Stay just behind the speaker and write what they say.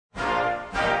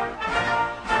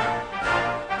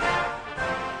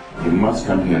You must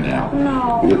come here now.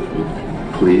 No.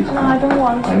 Please. No, I don't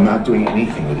want to. I'm not doing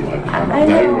anything with you. I now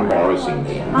know. you're embarrassing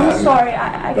me. I'm sorry.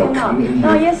 I No, cannot. come in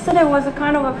No, here. yesterday was a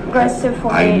kind of aggressive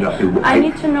for I me. know. I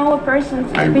need to know a person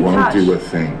to I be won't touched. do a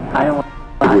thing. I don't want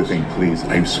Do a thing, please.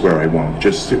 I swear I won't.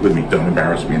 Just sit with me. Don't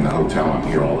embarrass me in the hotel. I'm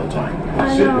here all the time.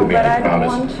 I Sit know, with me. but I I don't promise.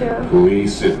 want to.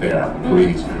 Please sit there.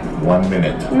 Please. 1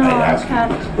 minute. No, I ask I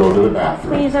can't. you. Go to the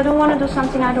bathroom. Please, I don't want to do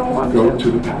something I don't want Go to.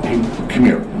 to the bathroom. Come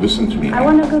here. Listen to me. I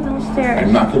want to go downstairs.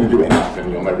 I'm not going to do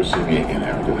anything. You'll never see me again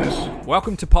after this.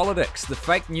 Welcome to Politics, the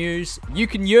fake news you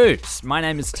can use. My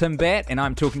name is Tim Batt, and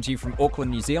I'm talking to you from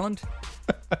Auckland, New Zealand.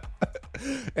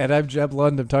 And I'm Jeb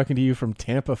Lund. I'm talking to you from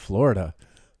Tampa, Florida.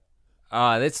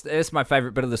 That's my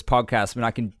favorite bit of this podcast, when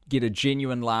I can get a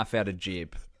genuine laugh out of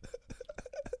Jeb.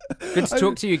 Good to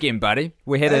talk to you again, buddy.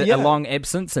 We had a long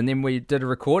absence, and then we did a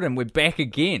record, and we're back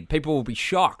again. People will be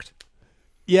shocked.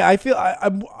 Yeah, I feel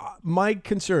I'm my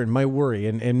concern, my worry,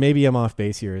 and maybe I'm off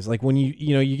base here, is like when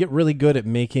you get really good at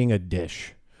making a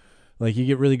dish. Like you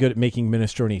get really good at making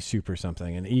minestrone soup or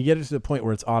something, and you get it to the point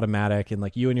where it's automatic, and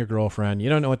like you and your girlfriend, you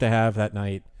don't know what to have that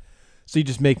night, so you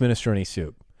just make minestrone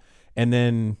soup. And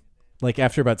then like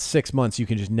after about 6 months, you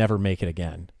can just never make it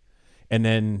again. And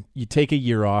then you take a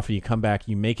year off and you come back,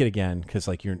 you make it again because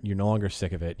like you're no longer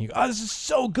sick of it. And you go, oh, this is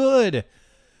so good.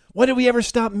 Why did we ever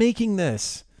stop making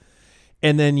this?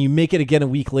 And then you make it again a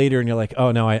week later and you're like,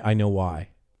 oh, no, I know why.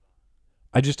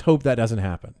 I just hope that doesn't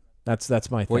happen. That's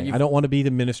my thing. Well, I don't want to be the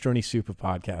minestrone soup of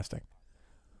podcasting.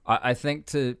 I think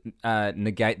to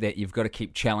negate that, you've got to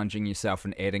keep challenging yourself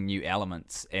and adding new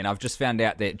elements. And I've just found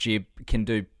out that Jeb can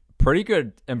do pretty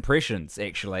good impressions,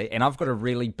 actually. And I've got a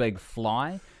really big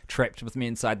fly trapped with me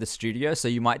inside the studio, so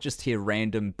you might just hear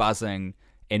random buzzing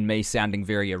and me sounding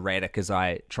very erratic as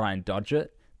I try and dodge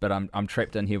it. But I'm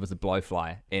trapped in here with a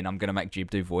blowfly, and I'm going to make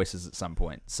Jeb do voices at some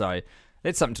point. So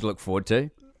that's something to look forward to.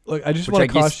 Look, I just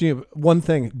want to caution you one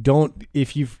thing. Don't,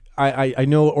 if you've, I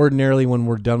know ordinarily when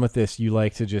we're done with this, you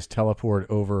like to just teleport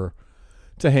over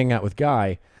to hang out with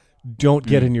Guy. Don't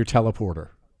get in your teleporter.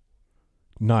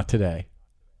 Not today.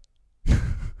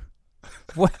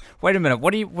 What? Wait a minute.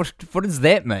 What does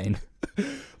that mean?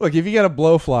 Look, if you got a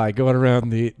blowfly going around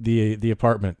the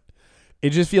apartment,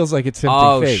 it just feels like it's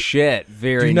tempting fate. Oh shit!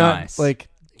 Very nice. Like,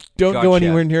 don't gotcha. go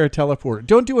anywhere near a teleporter.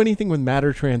 Don't do anything with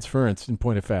matter transference. In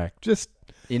point of fact, just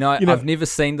I've never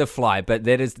seen The Fly, but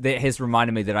that has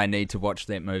reminded me that I need to watch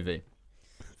that movie.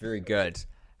 Very good.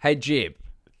 Hey Jeb,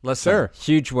 listen. Sir.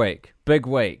 Huge week, big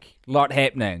week, lot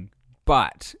happening,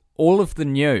 but all of the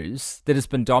news that has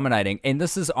been dominating, and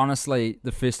this is honestly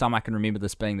the first time I can remember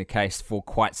this being the case for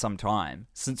quite some time,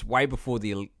 since way before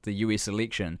the US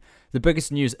election, the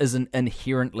biggest news isn't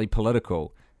inherently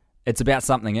political. It's about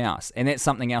something else, and that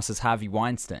something else is Harvey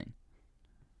Weinstein.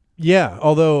 Yeah,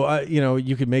 although,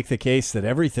 you could make the case that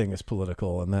everything is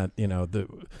political and that,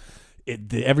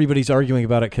 everybody's arguing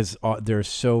about it because there's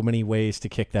so many ways to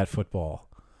kick that football.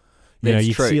 That's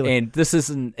true, and this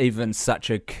isn't even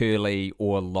such a curly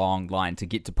or long line to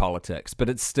get to politics, but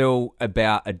it's still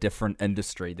about a different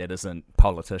industry that isn't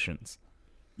politicians.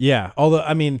 Yeah, although,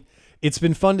 I mean, it's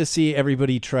been fun to see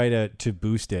everybody try to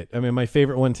boost it. I mean, my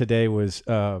favorite one today was,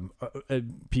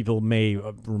 people may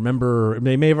remember,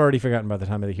 they may have already forgotten by the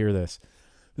time they hear this,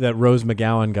 that Rose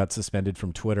McGowan got suspended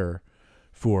from Twitter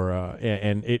for,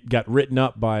 and it got written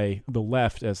up by the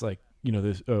left as like,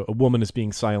 a woman is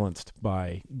being silenced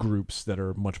by groups that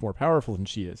are much more powerful than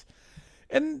she is.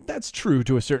 And that's true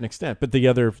to a certain extent. But the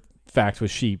other fact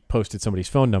was she posted somebody's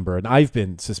phone number, and I've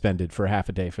been suspended for half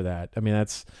a day for that. I mean,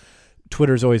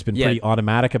 Twitter's always been pretty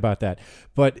automatic about that.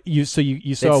 But you saw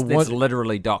that's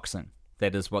literally doxing.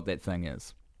 That is what that thing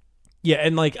is. Yeah,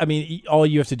 and all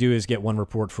you have to do is get one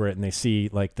report for it, and they see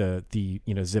like the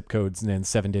zip codes and then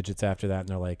 7 digits after that, and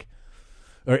they're like,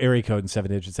 or area code and 7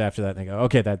 digits after that, and they go,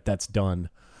 okay, that's done.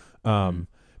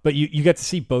 But you get to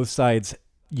see both sides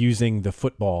using the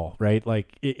football, right?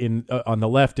 Like on the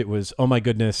left, it was, oh my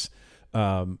goodness,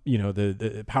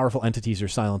 the powerful entities are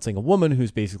silencing a woman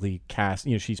who's basically cast,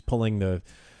 she's pulling the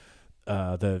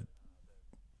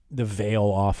veil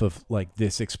off of like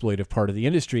this exploitive part of the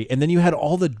industry. And then you had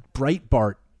all the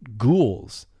Breitbart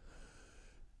ghouls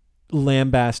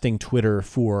lambasting Twitter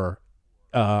for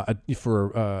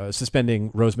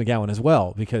suspending Rose McGowan as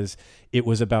well, because it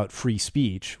was about free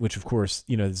speech, which of course,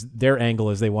 their angle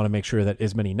is they want to make sure that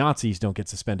as many Nazis don't get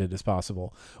suspended as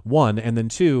possible. One, and then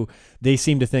two, they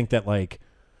seem to think that like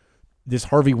this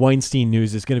Harvey Weinstein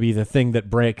news is going to be the thing that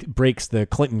breaks the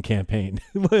Clinton campaign,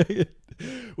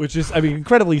 which is,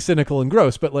 incredibly cynical and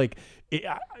gross, but like,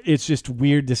 it's just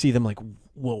weird to see them like,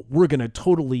 well, we're going to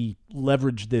totally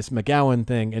leverage this McGowan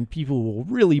thing and people will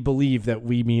really believe that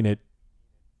we mean it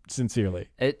sincerely.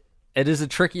 It is a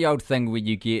tricky old thing when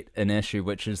you get an issue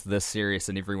which is this serious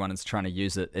and everyone is trying to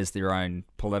use it as their own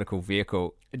political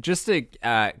vehicle. Just to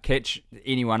catch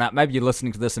anyone up, maybe you're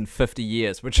listening to this in 50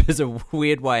 years, which is a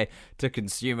weird way to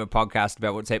consume a podcast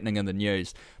about what's happening in the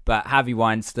news. But Harvey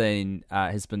Weinstein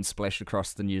has been splashed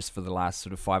across the news for the last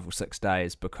sort of 5 or 6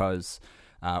 days because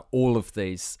all of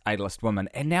these A-list women,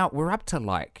 and now we're up to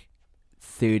like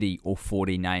 30 or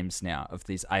 40 names now of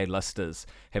these A-listers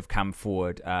have come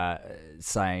forward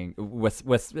saying with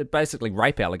basically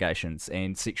rape allegations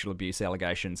and sexual abuse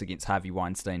allegations against Harvey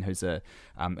Weinstein, who's a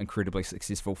incredibly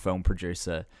successful film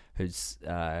producer whose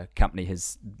company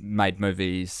has made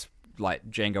movies like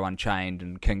Django Unchained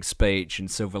and King's Speech and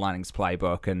Silver Linings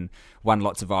Playbook and won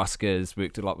lots of Oscars,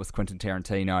 worked a lot with Quentin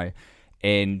Tarantino.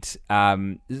 And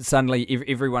suddenly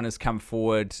everyone has come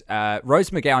forward. Rose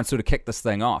McGowan sort of kicked this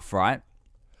thing off, right?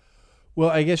 Well,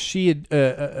 I guess she had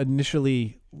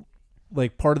initially,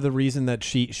 like, part of the reason that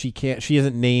she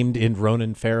isn't named in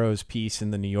Ronan Farrow's piece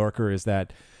in the New Yorker is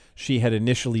that she had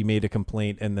initially made a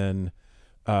complaint and then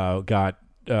got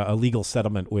a legal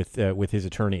settlement with his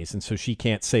attorneys, and so she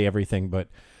can't say everything. But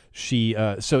she,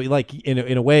 so like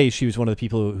in a way, she was one of the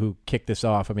people who kicked this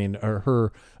off. I mean,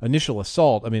 her initial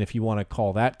assault, I mean, if you want to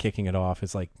call that kicking it off,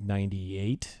 is like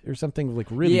 98 or something, like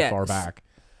really far back.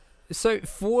 So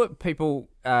for people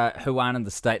who aren't in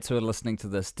the States who are listening to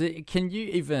this, can you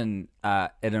even,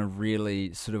 in a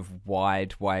really sort of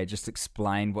wide way, just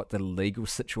explain what the legal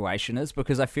situation is?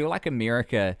 Because I feel like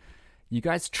America, you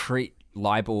guys treat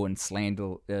libel and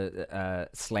slander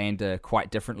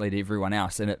quite differently to everyone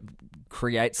else, and it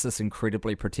creates this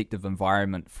incredibly protective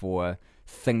environment for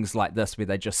things like this where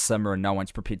they just simmer and no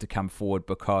one's prepared to come forward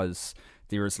because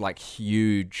there is like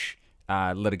huge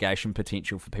litigation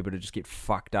potential for people to just get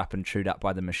fucked up and chewed up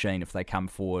by the machine if they come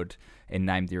forward and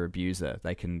name their abuser.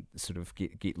 They can sort of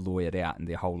get lawyered out and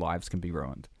their whole lives can be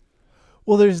ruined.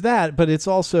 Well, there's that, but it's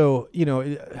also, you know,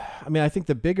 I mean, I think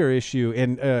the bigger issue,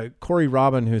 and Corey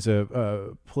Robin, who's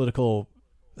a political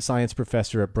science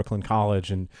professor at Brooklyn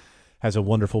College and has a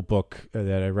wonderful book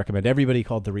that I recommend everybody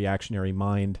called The Reactionary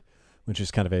Mind, which is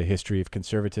kind of a history of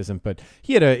conservatism. But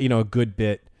he had a good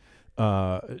bit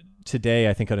today,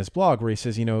 I think, on his blog where he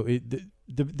says, you know,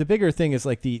 the bigger thing is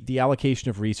like the allocation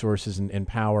of resources and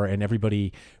power and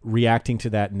everybody reacting to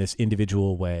that in this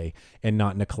individual way and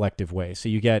not in a collective way. So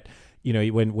you get, you know,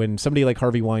 when somebody like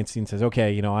Harvey Weinstein says,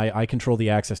 okay, you know, I control the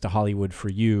access to Hollywood for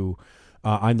you.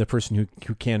 I'm the person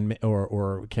who can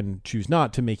or can choose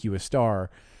not to make you a star.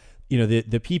 You know,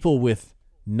 the people with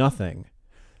nothing,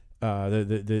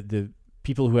 the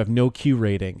people who have no Q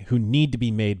rating, who need to be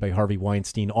made by Harvey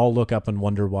Weinstein, all look up and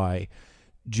wonder why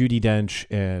Judi Dench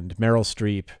and Meryl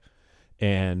Streep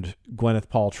and Gwyneth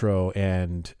Paltrow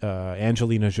and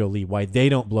Angelina Jolie, why they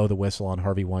don't blow the whistle on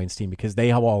Harvey Weinstein, because they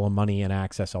have all the money and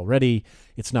access already.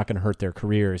 It's not going to hurt their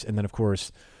careers. And then, of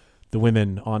course, the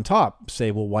women on top say,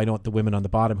 well, why don't the women on the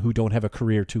bottom who don't have a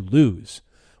career to lose,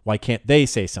 why can't they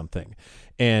say something?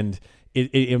 And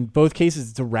in both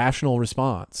cases, it's a rational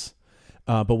response.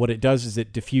 But what it does is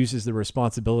it diffuses the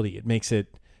responsibility. It makes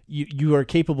it, you are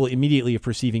capable immediately of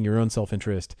perceiving your own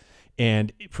self-interest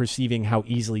and perceiving how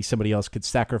easily somebody else could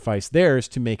sacrifice theirs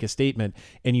to make a statement,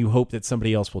 and you hope that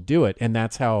somebody else will do it. And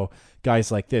that's how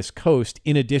guys like this coast,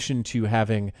 in addition to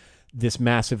having this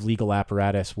massive legal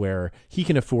apparatus where he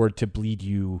can afford to bleed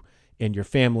you and your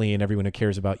family and everyone who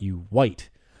cares about you white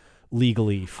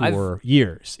legally for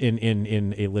years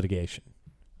in a litigation.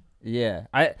 Yeah,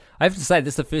 I have to say,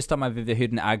 this is the first time I've ever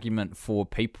heard an argument for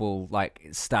people like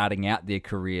starting out their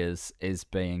careers as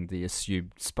being the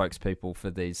assumed spokespeople for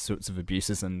these sorts of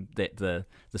abuses, and that the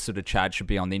sort of charge should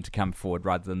be on them to come forward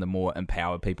rather than the more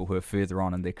empowered people who are further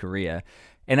on in their career.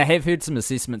 And I have heard some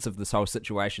assessments of this whole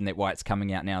situation that why it's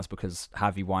coming out now is because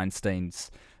Harvey Weinstein's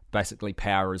basically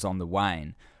power is on the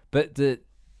wane. But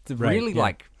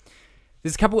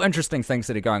there's a couple interesting things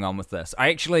that are going on with this. I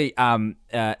actually, in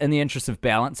the interest of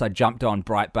balance, I jumped on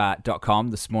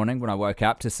Breitbart.com this morning when I woke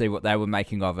up to see what they were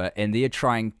making of it, and they're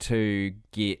trying to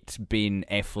get Ben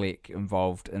Affleck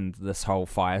involved in this whole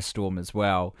firestorm as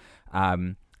well.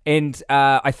 And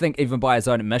I think even by his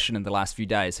own admission in the last few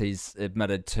days, he's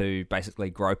admitted to basically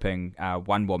groping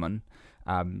one woman,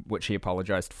 which he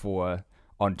apologized for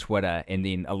on Twitter, and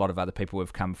then a lot of other people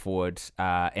have come forward,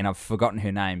 and I've forgotten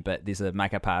her name, but there's a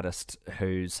makeup artist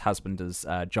whose husband is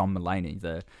John Mulaney,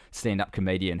 the stand-up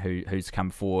comedian who's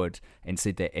come forward and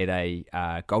said that at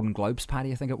a Golden Globes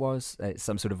party, I think it was, at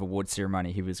some sort of award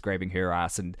ceremony, he was grabbing her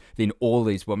ass, and then all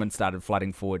these women started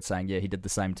flooding forward saying, yeah, he did the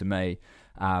same to me.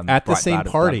 At the same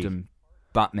party.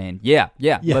 Buttman. Yeah,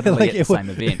 literally like at the same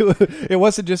event. It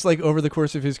wasn't just like over the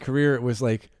course of his career, it was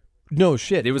like No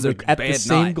shit. There was a at bad the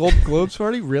same night. Globes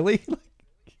party, really?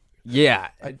 Yeah.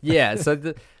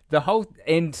 So the whole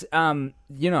and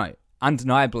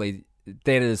undeniably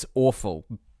that is awful.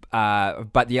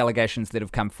 But the allegations that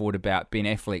have come forward about Ben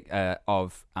Affleck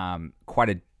of quite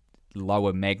a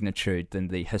lower magnitude than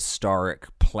the historic,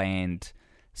 planned,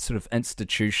 sort of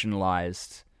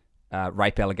institutionalized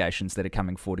rape allegations that are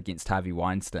coming forward against Harvey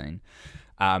Weinstein.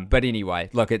 But anyway,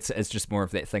 look, it's just more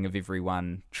of that thing of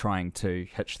everyone trying to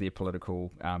hitch their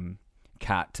political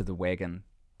cart to the wagon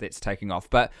that's taking off.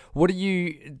 But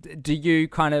do you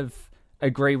kind of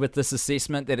agree with this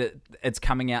assessment that it's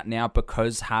coming out now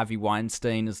because Harvey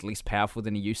Weinstein is less powerful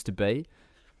than he used to be?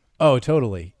 Oh,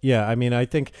 totally. Yeah, I mean, I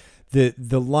think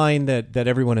the line that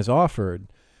everyone has offered,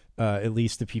 at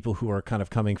least the people who are kind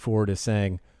of coming forward, is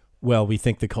saying, well, we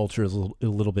think the culture is a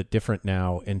little bit different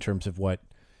now in terms of what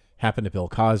happened to Bill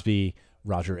Cosby,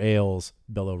 Roger Ailes,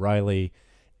 Bill O'Reilly,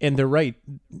 and they're right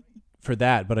for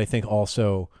that. But I think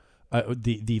also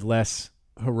the less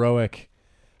heroic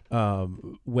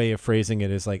way of phrasing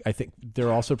it is like, I think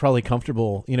they're also probably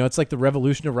comfortable. It's like the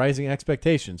revolution of rising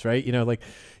expectations, right? Like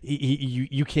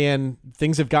you can,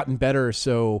 things have gotten better,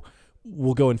 so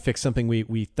we'll go and fix something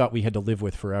we thought we had to live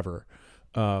with forever.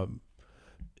 I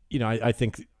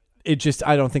think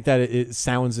I don't think that it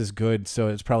sounds as good, so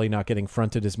it's probably not getting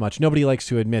fronted as much. Nobody likes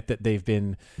to admit that they've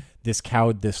been this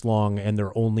cowed this long and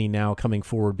they're only now coming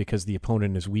forward because the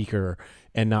opponent is weaker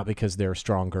and not because they're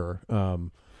stronger.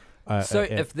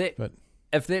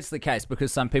 If that's the case,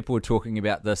 because some people were talking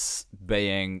about this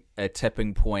being a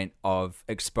tipping point of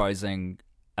exposing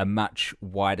a much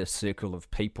wider circle of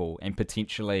people and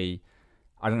potentially,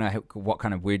 I don't know what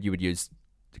kind of word you would use,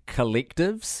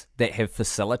 collectives that have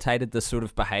facilitated this sort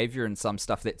of behavior, and some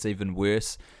stuff that's even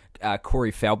worse.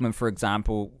 Corey Feldman, for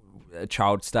example, a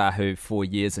child star who for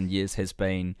years and years has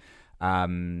been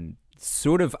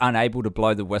sort of unable to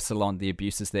blow the whistle on the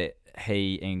abuses that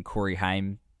he and Corey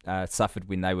Haim suffered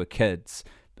when they were kids,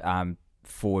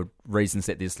 for reasons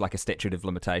that there's like a statute of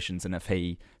limitations, and if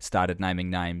he started naming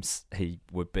names, he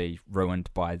would be ruined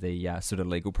by the sort of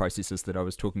legal processes that I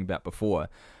was talking about before.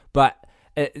 But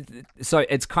so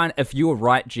it's kind of, if you're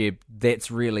right, Jeb, that's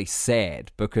really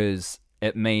sad, because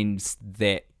it means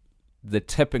that the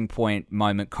tipping point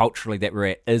moment culturally that we're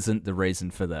at isn't the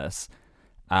reason for this,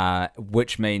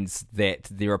 which means that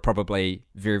there are probably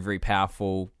very, very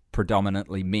powerful,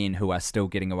 predominantly men, who are still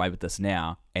getting away with this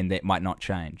now, and that might not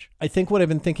change. I think what I've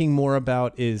been thinking more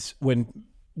about is when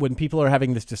people are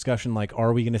having this discussion, like,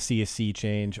 are we going to see a sea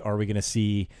change? Are we going to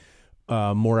see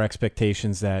more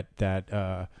expectations that there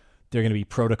are going to be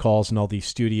protocols in all these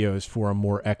studios for a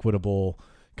more equitable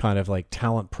kind of like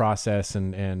talent process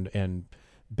and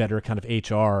better kind of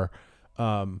HR?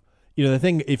 The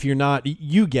thing, if you're not,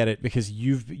 you get it because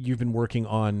you've been working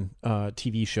on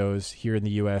TV shows here in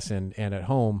the U.S. and at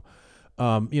home.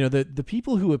 The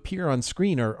people who appear on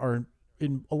screen are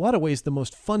in a lot of ways the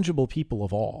most fungible people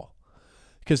of all,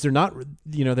 because they're not,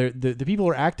 they're the people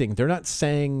who are acting. They're not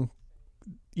saying,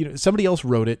 somebody else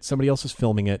wrote it, somebody else is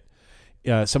filming it,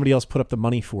 somebody else put up the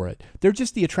money for it. They're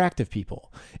just the attractive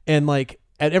people, and like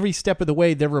at every step of the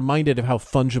way, they're reminded of how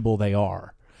fungible they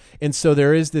are. And so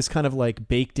there is this kind of like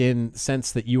baked in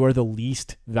sense that you are the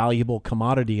least valuable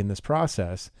commodity in this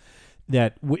process,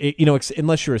 that,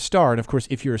 unless you're a star. And of course,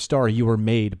 if you're a star, you are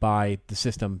made by the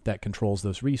system that controls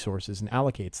those resources and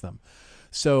allocates them.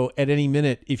 So at any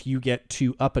minute, if you get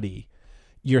too uppity,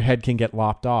 your head can get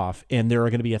lopped off, and there are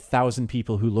going to be 1,000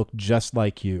 people who look just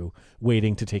like you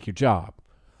waiting to take your job.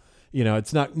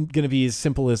 It's not going to be as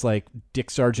simple as like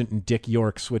Dick Sargent and Dick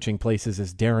York switching places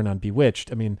as Darren on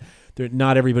Bewitched. I mean,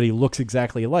 not everybody looks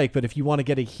exactly alike, but if you want to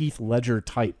get a Heath Ledger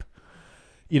type,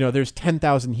 there's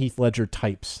 10,000 Heath Ledger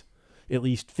types, at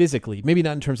least physically. Maybe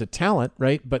not in terms of talent,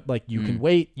 right? But like you can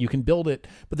wait, you can build it,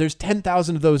 but there's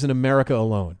 10,000 of those in America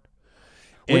alone.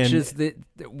 Which is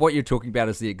what you're talking about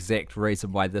is the exact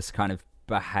reason why this kind of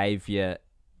behavior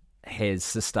has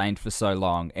sustained for so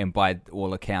long, and by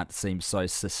all accounts seems so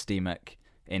systemic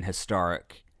and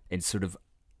historic and sort of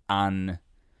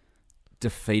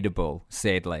undefeatable,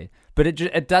 sadly. But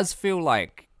it does feel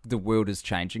like the world is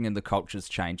changing and the culture's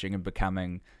changing and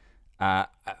becoming... I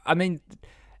mean,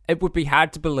 it would be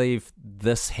hard to believe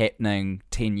this happening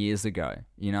 10 years ago,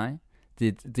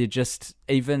 They're just,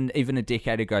 even a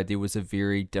decade ago, there was a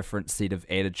very different set of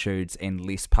attitudes and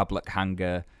less public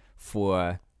hunger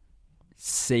for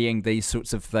seeing these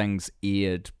sorts of things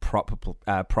aired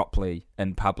properly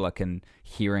in public and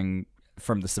hearing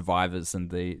from the survivors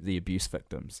and the abuse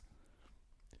victims.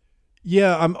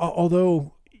 Yeah,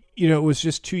 although it was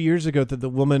just 2 years ago that the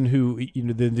woman who,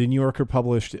 the New Yorker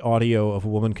published audio of a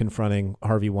woman confronting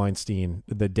Harvey Weinstein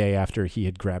the day after he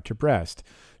had grabbed her breast.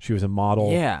 She was a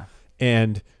model. Yeah.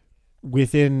 And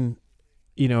within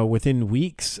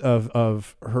weeks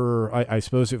of her, I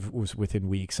suppose it was within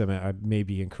weeks. I mean, I may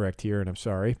be incorrect here and I'm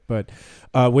sorry, but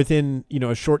within,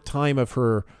 a short time of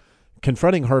her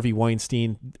confronting Harvey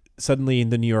Weinstein, suddenly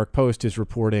the New York Post is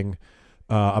reporting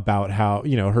about how,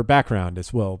 her background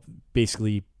as well,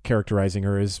 basically characterizing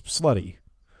her as slutty.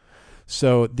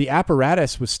 So the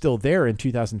apparatus was still there in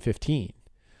 2015.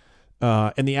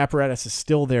 And the apparatus is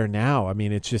still there now. I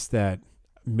mean, it's just that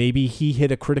maybe he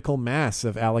hit a critical mass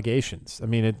of allegations. I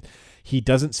mean, he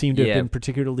doesn't seem to have been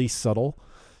particularly subtle.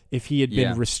 If he had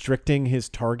been restricting his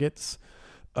targets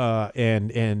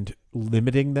and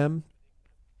limiting them,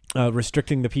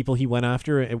 restricting the people he went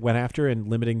after and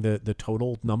limiting the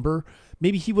total number,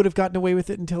 maybe he would have gotten away with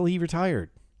it until he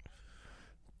retired.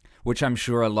 Which I'm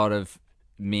sure a lot of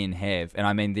men have. And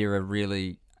I mean, there are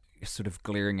really sort of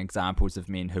glaring examples of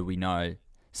men who we know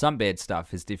some bad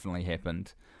stuff has definitely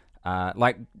happened.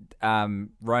 Like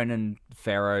Ronan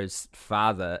Farrow's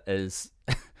father is,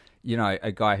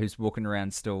 a guy who's walking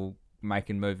around still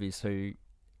making movies who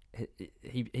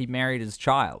he married his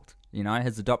child,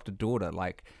 his adopted daughter.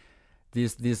 Like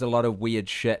there's a lot of weird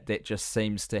shit that just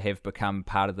seems to have become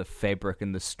part of the fabric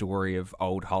and the story of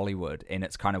old Hollywood. And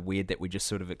it's kind of weird that we just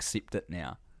sort of accept it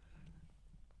now.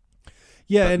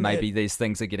 Yeah, but and maybe these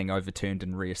things are getting overturned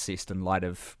and reassessed in light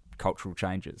of cultural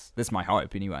changes. That's my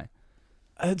hope, anyway.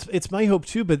 It's my hope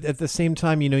too, but at the same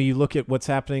time, you look at what's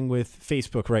happening with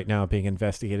Facebook right now being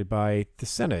investigated by the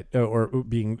Senate or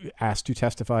being asked to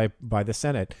testify by the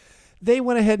Senate. They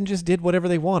went ahead and just did whatever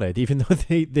they wanted, even though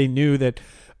they knew that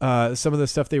some of the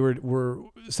stuff they were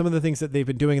some of the things that they've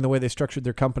been doing and the way they structured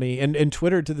their company and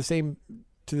Twitter to the same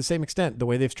extent, the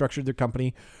way they've structured their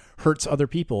company hurts other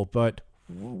people. But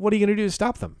what are you going to do to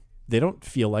stop them? They don't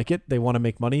feel like it. They want to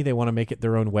make money. They want to make it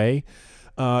their own way.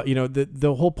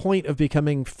 The whole point of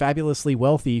becoming fabulously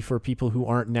wealthy for people who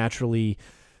aren't naturally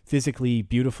physically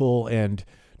beautiful and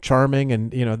charming,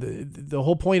 and the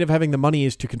whole point of having the money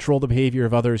is to control the behavior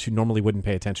of others who normally wouldn't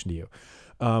pay attention to you.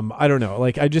 I don't know.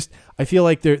 Like I feel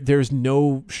like there's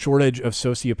no shortage of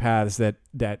sociopaths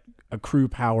that accrue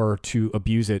power to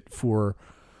abuse it for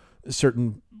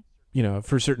certain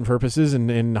purposes.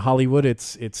 And in Hollywood,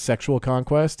 it's sexual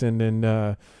conquest, and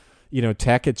in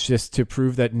tech, it's just to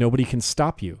prove that nobody can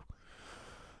stop you.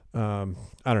 I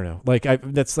don't know. Like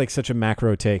that's like such a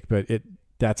macro take, but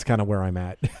that's kind of where I'm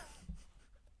at.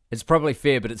 It's probably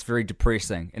fair, but it's very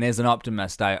depressing. And as an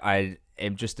optimist, I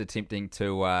am just attempting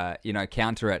to,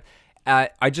 counter it.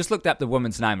 I just looked up the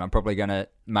woman's name. I'm probably going to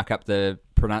muck up the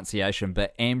pronunciation,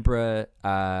 but Ambra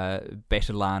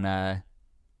Batalana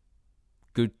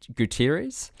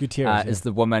Gutierrez is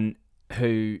the woman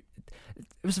who...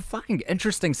 It was a fucking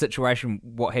interesting situation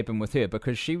what happened with her,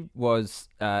 because she was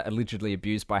allegedly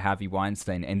abused by Harvey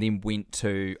Weinstein and then went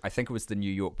to, I think it was the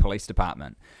New York Police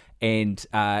Department, and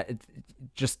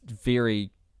just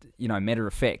very, matter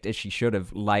of fact, as she should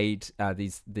have, laid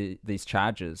these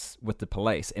charges with the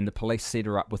police, and the police set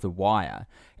her up with a wire,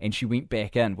 and she went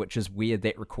back in, which is where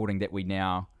that recording that we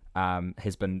now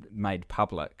has been made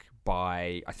public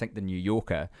by, I think, the New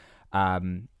Yorker.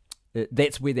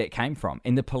 That's where that came from.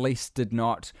 And the police did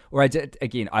not, or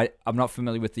I'm not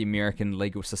familiar with the American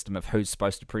legal system of who's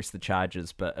supposed to press the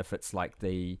charges, but if it's like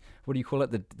the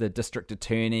district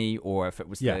attorney, or if it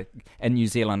was in New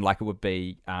Zealand, like it would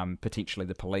be potentially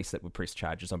the police that would press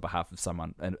charges on behalf of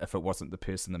someone, and if it wasn't the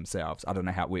person themselves. I don't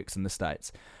know how it works in the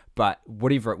States. But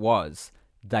whatever it was,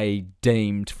 they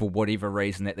deemed for whatever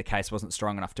reason that the case wasn't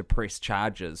strong enough to press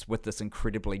charges with this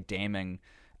incredibly damning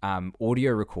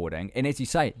audio recording. And as you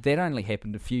say, that only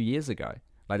happened a few years ago.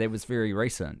 Like, that was very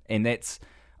recent. And that's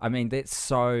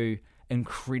so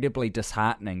incredibly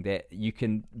disheartening that you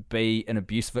can be an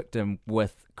abuse victim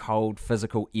with cold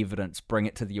physical evidence, bring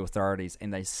it to the authorities,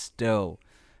 and they still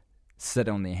sit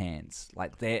on their hands.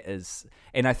 Like, that is...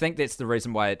 And I think that's the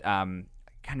reason why I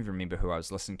can't even remember who I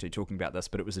was listening to talking about this,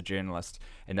 but it was a journalist,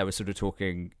 and they were sort of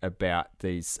talking about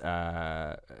these...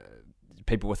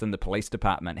 people within the police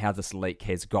department, how this leak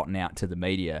has gotten out to the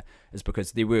media is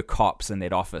because there were cops in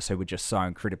that office who were just so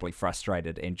incredibly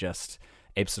frustrated and just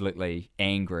absolutely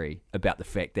angry about the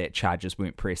fact that charges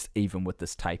weren't pressed even with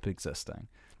this tape existing.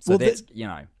 So that's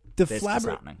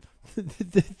disheartening.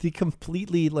 The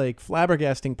completely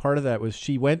flabbergasting part of that was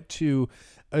she went to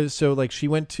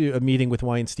a meeting with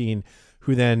Weinstein,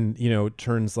 who then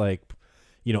turns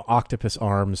octopus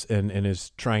arms and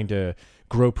is trying to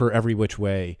grope her every which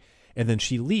way. And then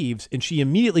she leaves, and she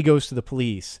immediately goes to the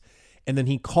police, and then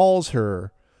he calls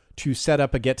her to set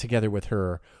up a get-together with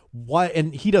her. Why?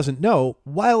 And he doesn't know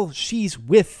while she's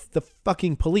with the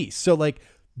fucking police. So like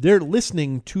they're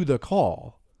listening to the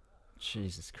call.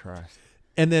 Jesus Christ.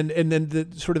 And then the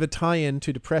sort of a tie-in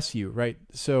to depress you, right?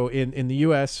 So in the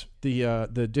U.S.,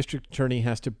 the district attorney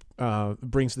has to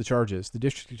brings the charges. The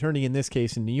district attorney in this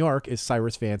case in New York is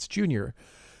Cyrus Vance Jr.,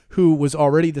 who was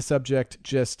already the subject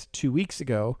just 2 weeks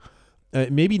ago,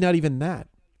 maybe not even that,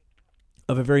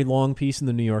 of a very long piece in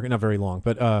the New Yorker, not very long,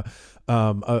 but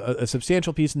a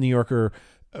substantial piece in the New Yorker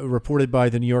reported by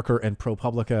the New Yorker and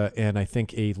ProPublica and I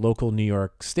think a local New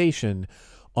York station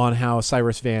on how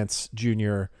Cyrus Vance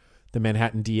Jr., the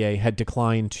Manhattan DA, had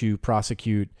declined to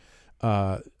prosecute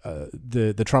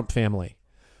the Trump family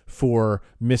for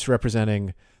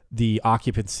misrepresenting the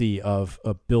occupancy of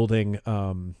a building,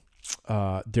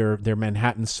 their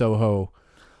Manhattan Soho.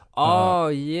 Oh,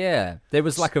 yeah. There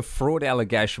was like a fraud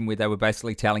allegation where they were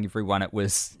basically telling everyone it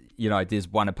was, there's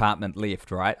one apartment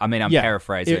left, right? I mean, I'm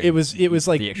paraphrasing. It was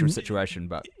like the actual situation,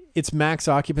 but its max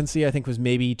occupancy, I think, was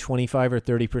maybe 25 or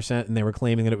 30%, and they were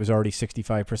claiming that it was already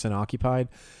 65% occupied.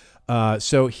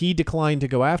 So he declined to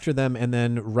go after them, and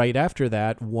then right after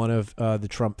that, one of the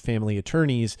Trump family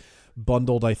attorneys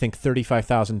bundled, I think,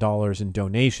 $35,000 in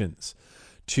donations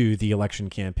to the election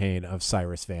campaign of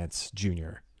Cyrus Vance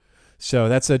Jr. So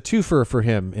that's a twofer for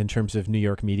him in terms of New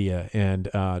York media and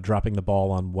dropping the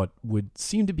ball on what would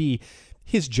seem to be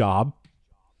his job.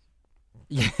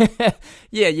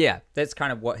 Yeah. That's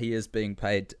kind of what he is being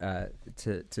paid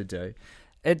to do.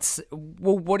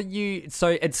 So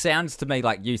it sounds to me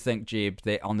like you think, Jeb,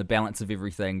 that on the balance of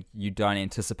everything, you don't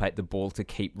anticipate the ball to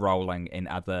keep rolling and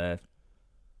other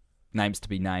names to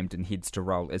be named and heads to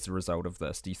roll as a result of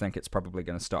this. Do you think it's probably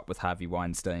going to stop with Harvey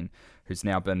Weinstein, who's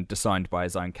now been disowned by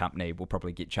his own company, will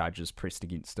probably get charges pressed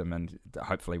against him and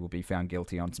hopefully will be found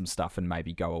guilty on some stuff and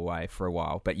maybe go away for a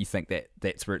while? But you think that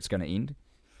that's where it's going to end?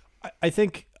 I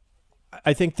think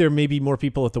there may be more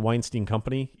people at the Weinstein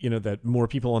company, that more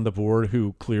people on the board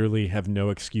who clearly have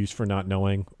no excuse for not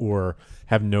knowing or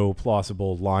have no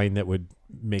plausible line that would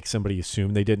make somebody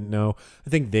assume they didn't know. I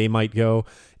think they might go.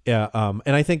 And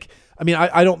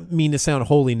I don't mean to sound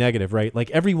wholly negative, right? Like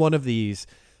every one of these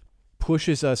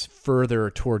pushes us further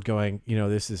toward going,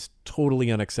 this is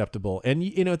totally unacceptable. And,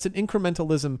 it's an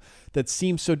incrementalism that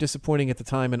seems so disappointing at the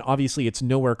time. And obviously it's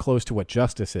nowhere close to what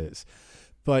justice is.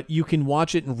 But you can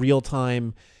watch it in real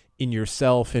time in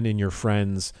yourself and in your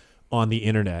friends on the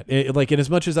internet. And as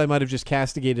much as I might have just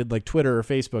castigated like Twitter or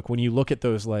Facebook, when you look at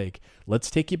those, like,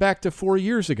 let's take you back to 4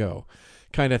 years ago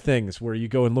kind of things where you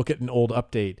go and look at an old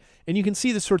update and you can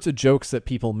see the sorts of jokes that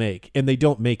people make and they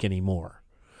don't make anymore,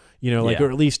 or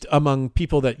at least among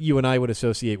people that you and I would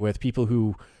associate with, people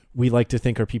who we like to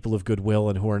think are people of goodwill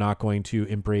and who are not going to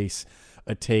embrace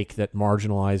a take that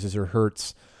marginalizes or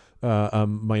hurts a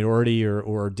minority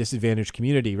or disadvantaged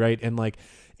community, right? And like,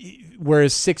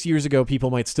 whereas 6 years ago,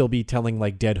 people might still be telling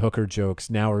like dead hooker jokes.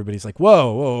 Now everybody's like,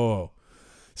 whoa.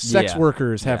 Sex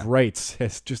workers have rights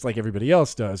just like everybody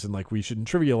else does. And like, we shouldn't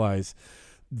trivialize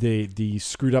the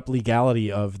screwed up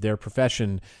legality of their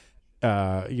profession,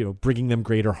 bringing them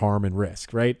greater harm and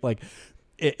risk, right? Like,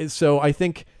 so I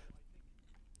think,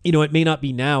 it may not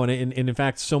be now. And in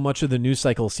fact, so much of the news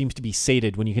cycle seems to be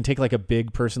sated when you can take like a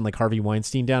big person like Harvey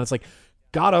Weinstein down. It's like,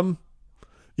 got him.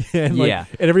 And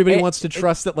everybody wants to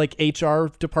trust that like HR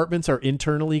departments are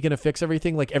internally going to fix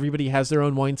everything. Like everybody has their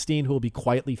own Weinstein who will be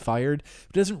quietly fired.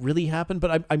 It doesn't really happen,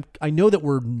 but I know that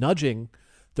we're nudging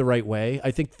the right way. I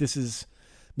think this is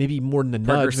maybe more than a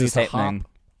nudge. Maybe it's a hop,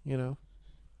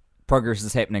 Progress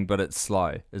is happening, but it's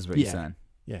slow, is what you're saying.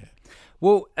 Yeah.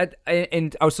 Well,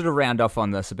 and I'll sort of round off on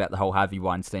this about the whole Harvey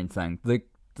Weinstein thing.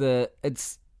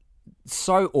 It's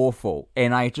so awful,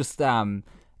 and I just am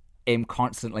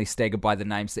constantly staggered by the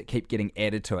names that keep getting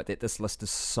added to it. That this list is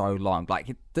so long.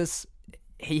 Like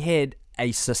he had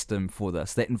a system for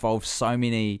this that involves so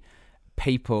many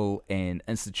people and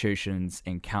institutions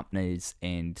and companies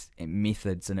and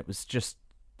methods, and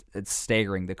it's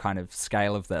staggering the kind of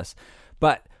scale of this.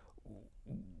 But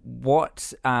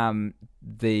what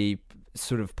the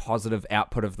sort of positive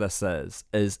output of this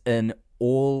is in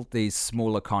all these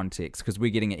smaller contexts, because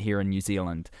we're getting it here in New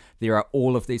Zealand, there are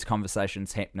all of these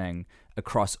conversations happening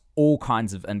across all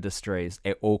kinds of industries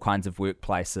at all kinds of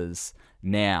workplaces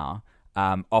now,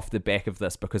 off the back of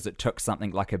this, because it took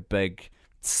something like a big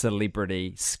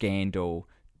celebrity scandal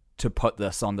to put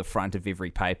this on the front of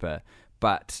every paper.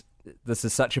 But this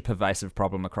is such a pervasive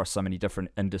problem across so many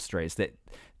different industries that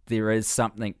there is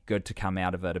something good to come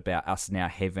out of it about us now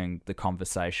having the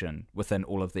conversation within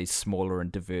all of these smaller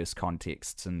and diverse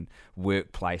contexts and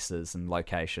workplaces and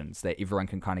locations that everyone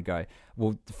can kind of go,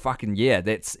 well, fucking yeah,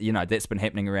 that's been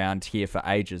happening around here for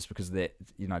ages because that,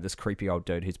 this creepy old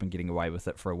dude who's been getting away with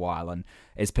it for a while. And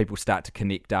as people start to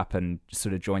connect up and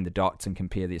sort of join the dots and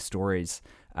compare their stories,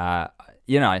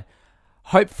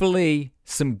 hopefully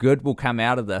some good will come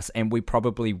out of this, and we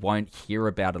probably won't hear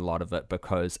about a lot of it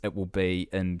because it will be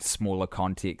in smaller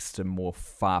contexts and more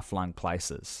far-flung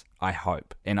places, I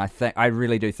hope. And I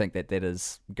really do think that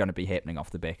is going to be happening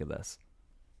off the back of this.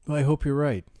 Well, I hope you're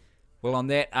right. Well, on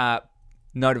that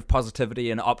note of positivity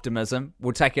and optimism,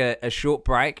 we'll take a short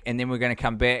break, and then we're going to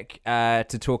come back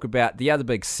to talk about the other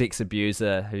big sex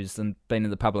abuser who's been in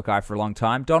the public eye for a long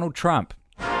time, Donald Trump.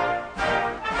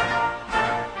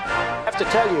 To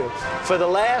tell you, for the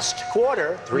last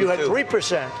quarter, you had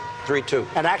 3%. 3-2.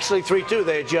 And actually 3-2,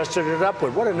 they adjusted it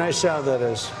upward. What a nice sound that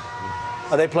is.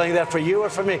 Are they playing that for you or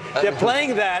for me? They're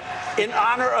playing that in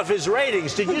honor of his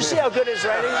ratings. Did you see how good his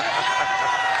ratings?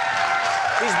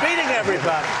 He's beating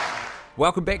everybody.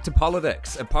 Welcome back to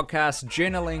Politics, a podcast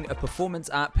journaling a performance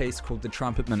art piece called The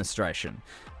Trump Administration.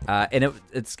 And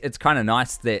it's kind of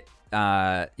nice that,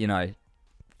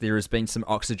 there has been some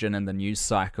oxygen in the news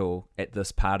cycle at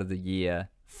this part of the year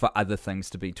for other things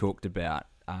to be talked about,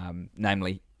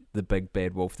 namely the big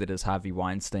bad wolf that is Harvey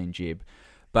Weinstein, Jeb.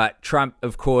 But Trump,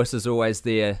 of course, is always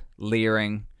there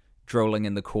leering, drooling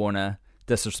in the corner,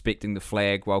 disrespecting the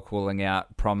flag while calling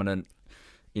out prominent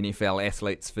NFL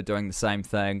athletes for doing the same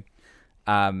thing.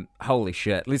 Holy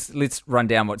shit. Let's run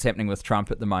down what's happening with Trump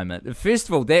at the moment. First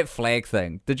of all, that flag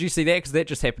thing. Did you see that? Because that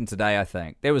just happened today, I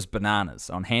think. That was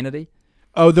bananas on Hannity.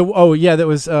 Oh yeah, that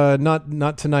was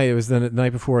not tonight. It was the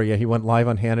night before. Yeah, he went live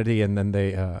on Hannity, and then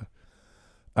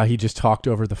he just talked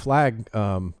over the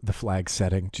flag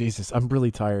setting. Jesus, I'm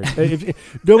really tired. I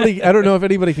don't know if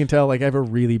anybody can tell. Like, I have a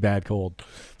really bad cold.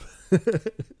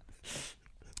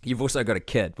 You've also got a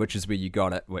kid, which is where you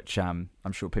got it, which I'm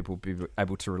sure people will be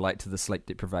able to relate to the sleep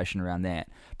deprivation around that.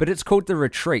 But it's called the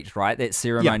retreat, right? That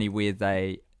ceremony where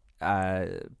they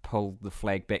pull the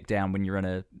flag back down when you're in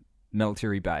a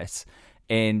military base.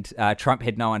 And Trump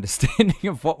had no understanding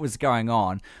of what was going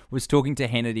on, was talking to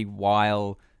Hannity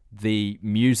while the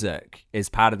music, as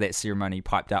part of that ceremony,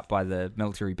 piped up by the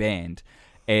military band.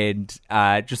 And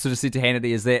just sort of said to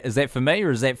Hannity, is that for me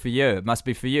or is that for you? It must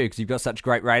be for you because you've got such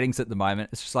great ratings at the moment.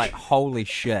 It's just like, holy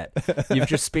shit. You've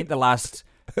just spent the last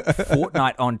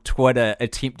fortnight on Twitter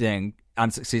attempting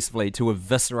unsuccessfully to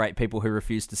eviscerate people who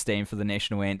refuse to stand for the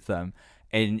national anthem.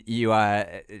 And you are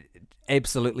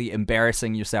absolutely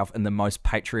embarrassing yourself in the most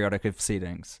patriotic of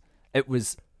settings. It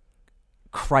was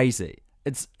crazy.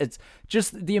 It's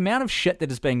just the amount of shit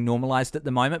that is being normalized at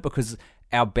the moment because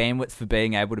our bandwidth for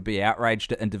being able to be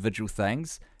outraged at individual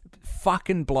things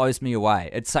fucking blows me away.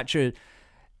 It's such an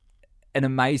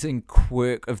amazing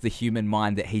quirk of the human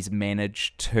mind that he's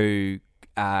managed to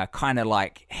kind of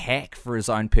like hack for his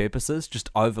own purposes, just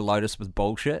overload us with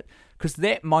bullshit. Because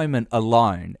that moment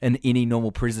alone in any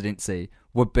normal presidency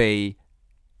would be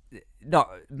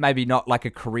maybe not like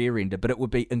a career ender, but it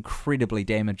would be incredibly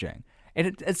damaging.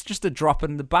 And it's just a drop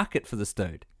in the bucket for this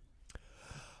dude.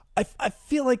 I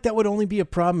feel like that would only be a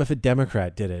problem if a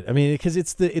Democrat did it. I mean, because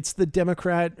it's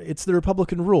the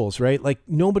Republican rules, right? Like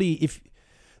nobody, if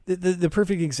the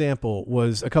perfect example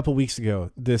was a couple weeks ago,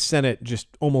 the Senate just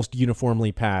almost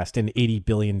uniformly passed an $80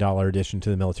 billion addition to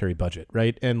the military budget,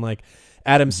 right? And like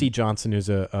Adam C. Johnson, who's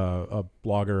a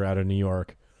blogger out of New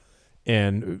York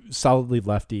and solidly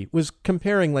lefty, was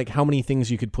comparing like how many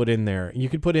things you could put in there. You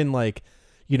could put in like,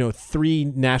 3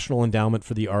 National Endowment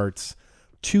for the Arts,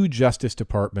 2 Justice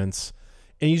Departments,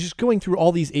 and you're just going through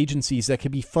all these agencies that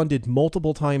can be funded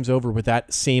multiple times over with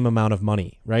that same amount of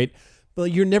money, right?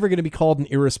 But you're never going to be called an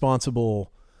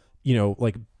irresponsible,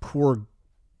 like poor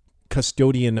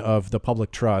custodian of the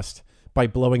public trust by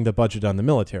blowing the budget on the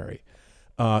military.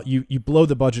 You blow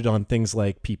the budget on things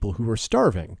like people who are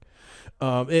starving.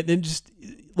 And just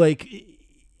like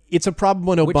it's a problem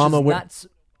when Obama went.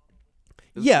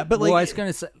 Yeah, but like, well, I was going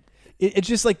to say, it's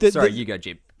just like sorry, you go,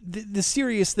 Jeb. The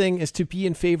serious thing is to be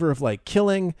in favor of like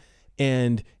killing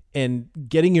and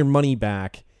getting your money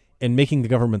back and making the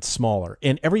government smaller,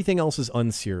 and everything else is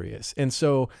unserious. And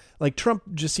so like Trump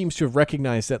just seems to have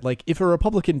recognized that like if a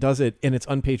Republican does it and it's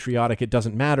unpatriotic, it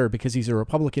doesn't matter because he's a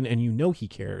Republican and he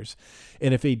cares.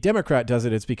 And if a Democrat does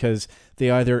it, it's because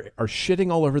they either are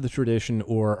shitting all over the tradition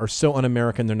or are so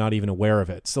un-American they're not even aware of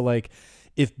it. So like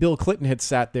if Bill Clinton had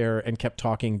sat there and kept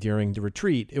talking during the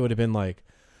retreat, it would have been like,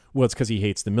 well, it's because he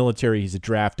hates the military. He's a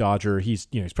draft dodger. He's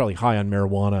probably high on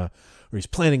marijuana, or he's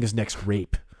planning his next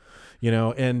rape.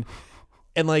 and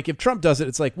like if Trump does it,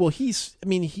 it's like, well, he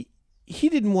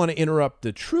didn't want to interrupt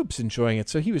the troops enjoying it,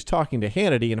 so he was talking to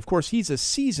Hannity, and of course he's a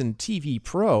seasoned TV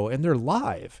pro, and they're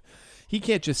live. He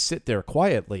can't just sit there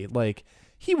quietly. Like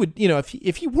he would,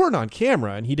 if he weren't on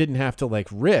camera and he didn't have to like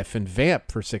riff and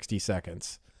vamp for 60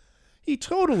 seconds, he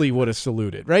totally would have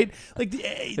saluted, right? Like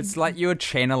it's like you're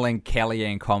channeling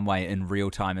Kellyanne Conway in real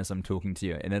time as I'm talking to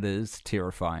you, and it is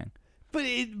terrifying.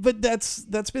 But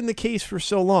that's been the case for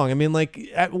so long. I mean, like,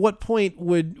 at what point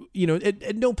would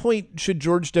at no point should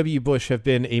George W. Bush have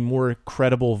been a more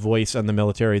credible voice on the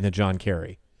military than John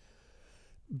Kerry?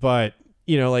 But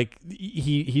like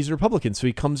he's a Republican, so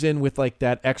he comes in with like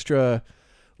that extra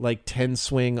like 10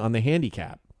 swing on the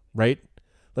handicap, right?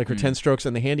 Like, or 10 strokes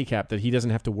on the handicap that he doesn't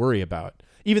have to worry about.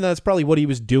 Even though that's probably what he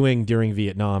was doing during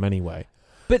Vietnam anyway.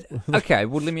 But, okay,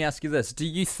 well, let me ask you this. Do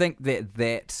you think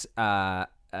that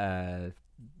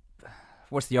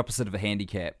what's the opposite of a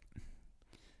handicap?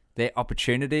 That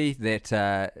opportunity, that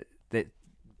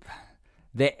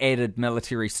added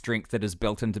military strength that is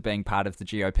built into being part of the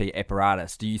GOP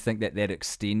apparatus, do you think that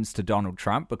extends to Donald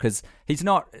Trump? Because he's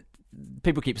not,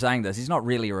 people keep saying this, he's not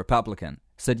really a Republican.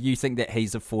 So do you think that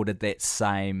he's afforded that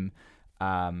same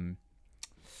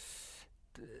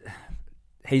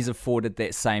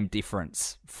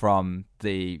difference from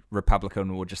the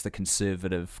Republican or just the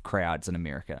conservative crowds in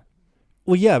America?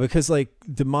 Well, yeah, because like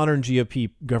the modern GOP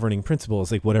governing principle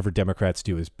is like whatever Democrats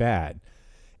do is bad.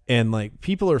 And like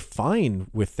people are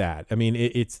fine with that. I mean,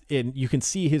 and you can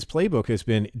see his playbook has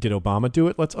been, did Obama do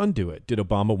it? Let's undo it. Did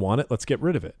Obama want it? Let's get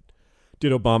rid of it.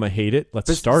 Did Obama hate it?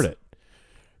 Let's start it.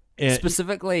 And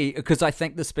specifically, because I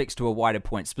think this speaks to a wider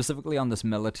point, specifically on this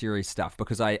military stuff,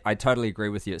 because I totally agree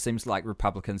with you. It seems like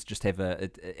Republicans just have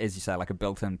as you say, like a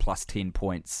built-in plus 10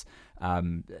 points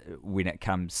when it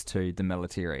comes to the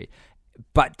military.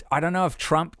 But I don't know if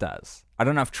Trump does. I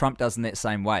don't know if Trump does in that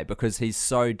same way, because he's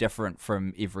so different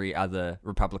from every other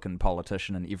Republican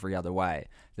politician in every other way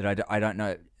that I don't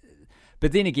know.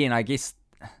 But then again, I guess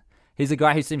he's a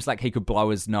guy who seems like he could blow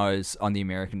his nose on the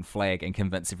American flag and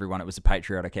convince everyone it was a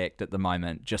patriotic act at the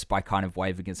moment just by kind of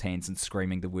waving his hands and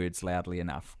screaming the words loudly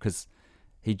enough, because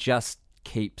he just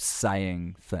keeps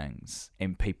saying things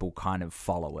and people kind of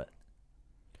follow it.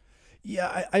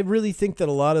 Yeah, I really think that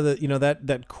a lot of the,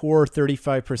 that core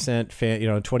 35%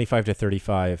 fan, 25 to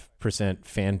 35%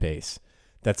 fan base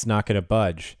that's not going to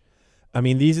budge. I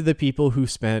mean, these are the people who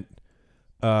spent,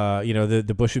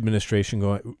 the Bush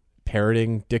administration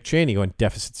parroting Dick Cheney, going,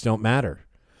 deficits don't matter.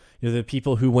 The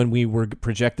people who, when we were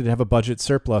projected to have a budget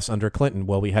surplus under Clinton,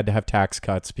 well, we had to have tax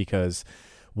cuts because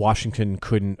Washington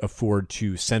couldn't afford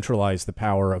to centralize the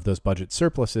power of those budget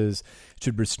surpluses,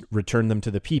 should return them to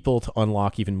the people to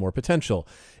unlock even more potential.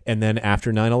 And then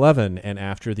after 9/11 and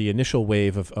after the initial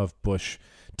wave of Bush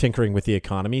tinkering with the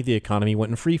economy went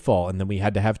in free fall. And then we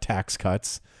had to have tax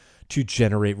cuts to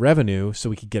generate revenue so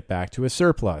we could get back to a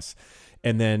surplus.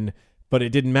 But it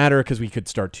didn't matter because we could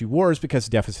start two wars because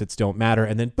deficits don't matter.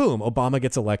 And then boom, Obama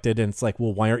gets elected and it's like,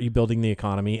 well, why aren't you building the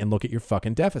economy and look at your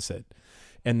fucking deficit?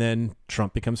 And then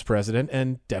Trump becomes president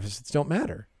and deficits don't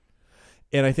matter.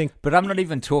 And I think... But I'm not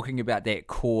even talking about that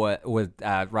core, or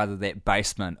rather that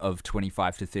basement of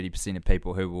 25 to 30% of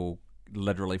people who will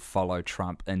literally follow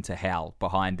Trump into hell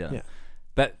behind him. Yeah.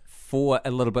 But for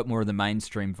a little bit more of the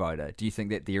mainstream voter, do you think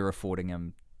that they're affording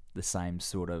him the same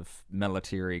sort of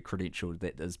military credential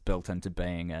that is built into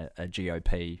being a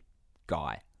GOP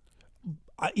guy?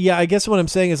 Yeah, I guess what I'm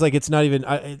saying is like it's not even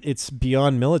it's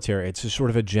beyond military. It's just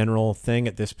sort of a general thing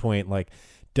at this point. Like,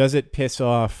 does it piss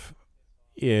off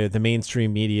the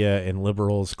mainstream media and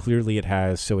liberals? Clearly it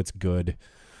has, so it's good.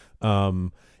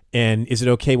 And is it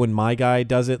okay when my guy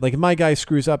does it? Like, if my guy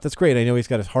screws up, that's great. I know he's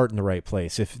got his heart in the right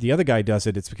place. If the other guy does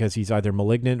it, it's because he's either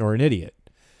malignant or an idiot.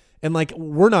 And like,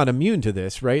 we're not immune to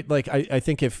this, right? Like, I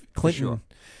think if Clinton,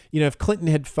 if Clinton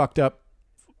had fucked up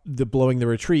the blowing the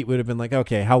retreat, would have been like,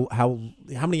 okay, how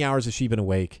many hours has she been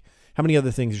awake? How many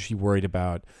other things is she worried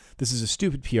about? This is a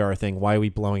stupid PR thing. Why are we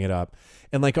blowing it up?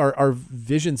 And like our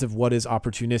visions of what is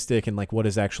opportunistic and like what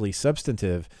is actually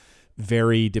substantive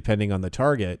vary depending on the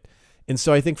target. And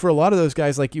so I think for a lot of those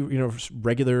guys, like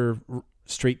regular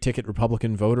straight ticket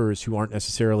Republican voters who aren't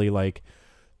necessarily like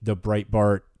the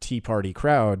Breitbart Tea Party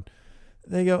crowd,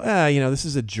 they go, this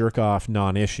is a jerk off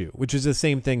non-issue, which is the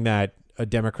same thing that a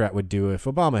Democrat would do if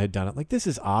Obama had done it. Like, this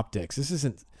is optics. This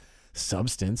isn't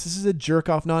substance. This is a jerk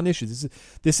off non-issue.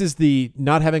 This is the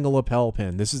not having a lapel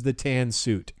pin. This is the tan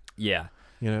suit. Yeah.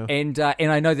 And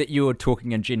I know that you were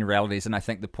talking in generalities, and I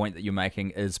think the point that you're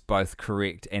making is both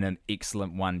correct and an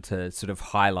excellent one to sort of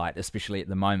highlight, especially at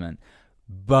the moment.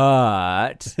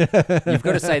 But you've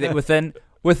got to say that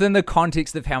within the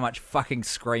context of how much fucking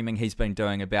screaming he's been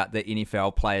doing about the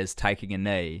NFL players taking a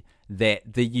knee,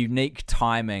 that the unique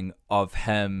timing of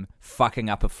him fucking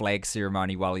up a flag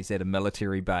ceremony while he's at a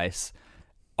military base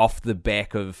off the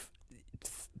back of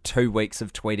 2 weeks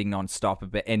of tweeting nonstop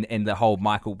about, and the whole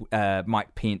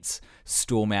Mike Pence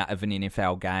storm out of an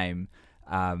NFL game,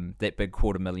 that big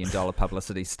 $250,000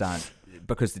 publicity stunt,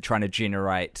 because they're trying to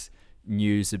generate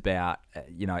news about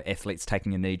athletes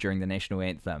taking a knee during the national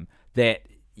anthem. That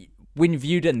when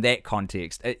viewed in that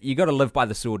context, you got to live by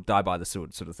the sword, die by the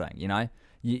sword, sort of thing.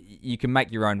 You can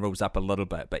make your own rules up a little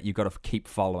bit, but you've got to keep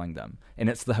following them. And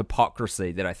it's the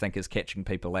hypocrisy that I think is catching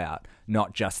people out,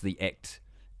 not just the act,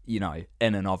 in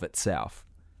and of itself.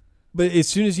 But as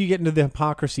soon as you get into the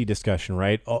hypocrisy discussion,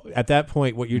 right, at that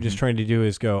point, what you're just trying to do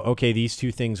is go, okay, these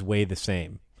two things weigh the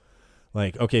same.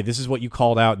 Like, okay, this is what you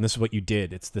called out and this is what you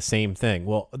did. It's the same thing.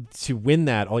 Well, to win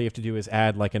that, all you have to do is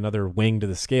add like another wing to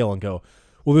the scale and go,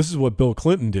 well, this is what Bill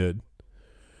Clinton did,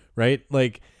 right?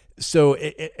 Like, so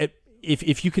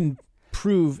if you can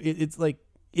prove it's like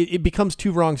it becomes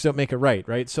two wrongs don't make a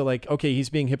right? So like, okay, he's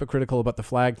being hypocritical about the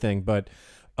flag thing, but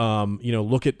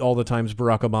look at all the times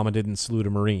Barack Obama didn't salute a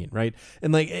Marine, right?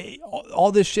 And like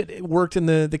all this shit worked in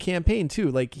the campaign too.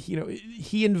 Like,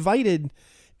 he invited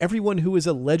everyone who was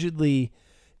allegedly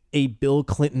a Bill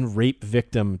Clinton rape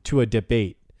victim to a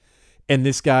debate, and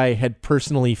this guy had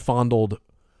personally fondled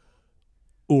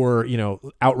or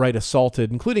outright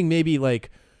assaulted, including maybe like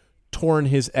torn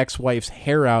his ex-wife's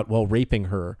hair out while raping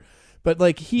her. But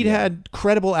like he'd had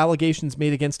credible allegations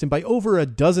made against him by over a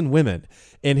dozen women,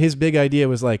 and his big idea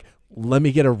was like, let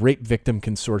me get a rape victim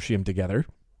consortium together,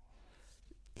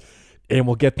 and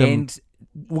we'll get them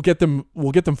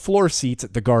floor seats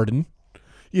at the Garden.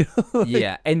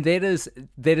 Yeah, and that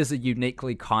is a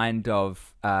uniquely kind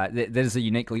of that is a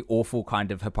uniquely awful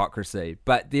kind of hypocrisy.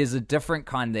 But there's a different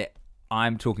kind that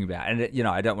I'm talking about, and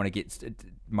I don't want to get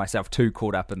myself too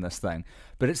caught up in this thing,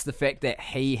 but it's the fact that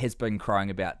he has been crying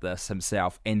about this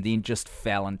himself and then just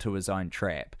fell into his own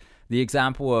trap. The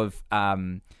example of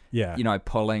pulling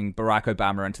Barack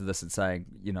Obama into this and saying,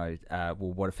 well,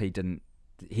 what if he didn't?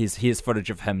 Here's footage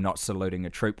of him not saluting a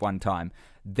troop one time.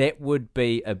 That would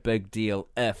be a big deal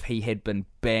if he had been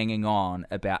banging on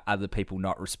about other people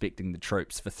not respecting the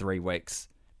troops for 3 weeks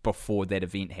before that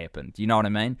event happened. You know what I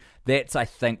mean? That's, I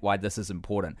think, why this is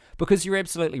important. Because you're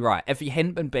absolutely right. If he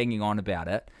hadn't been banging on about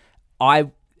it, I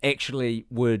actually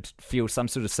would feel some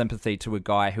sort of sympathy to a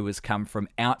guy who has come from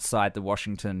outside the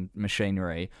Washington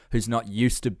machinery, who's not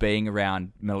used to being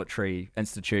around military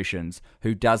institutions,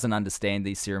 who doesn't understand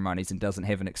these ceremonies and doesn't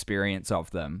have an experience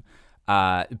of them,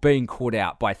 being caught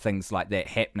out by things like that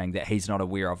happening that he's not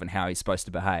aware of and how he's supposed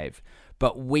to behave.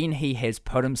 But when he has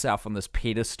put himself on this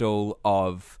pedestal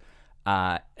of,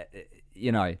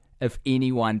 if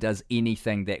anyone does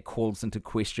anything that calls into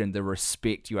question the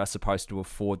respect you are supposed to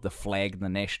afford the flag and the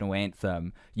national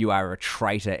anthem, you are a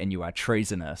traitor and you are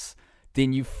treasonous,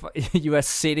 then you are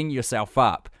setting yourself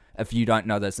up if you don't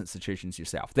know those institutions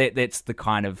yourself. That's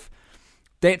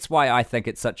why I think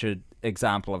it's such an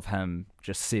example of him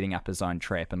just setting up his own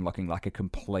trap and looking like a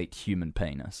complete human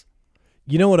penis.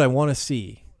 You know what I want to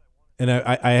see, and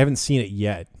I haven't seen it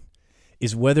yet,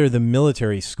 is whether the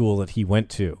military school that he went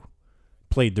to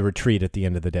played the retreat at the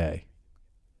end of the day.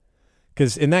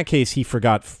 Because in that case, he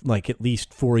forgot like at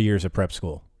least 4 years of prep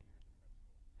school.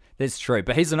 That's true,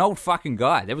 but he's an old fucking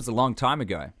guy. That was a long time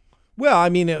ago. Well, I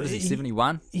mean, was he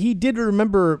 71? He did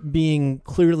remember being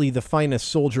clearly the finest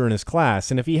soldier in his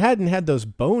class, and if he hadn't had those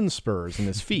bone spurs in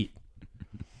his feet,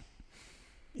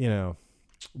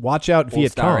 watch out, Viet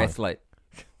All-star Cong. athlete.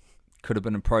 Could have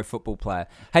been a pro football player.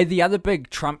 Hey, the other big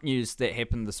Trump news that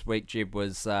happened this week, Jeb,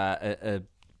 was a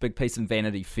big piece in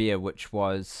Vanity Fair, which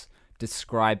was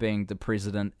describing the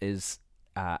president as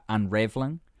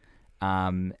unraveling.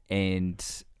 And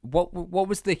what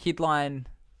was the headline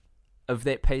of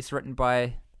that piece written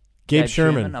by Gabe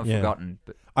Sherman? I've forgotten.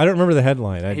 But I don't remember the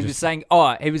headline. he was saying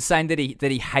that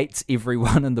he hates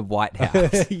everyone in the White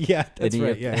House. Yeah, that's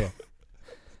right. Yeah.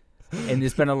 And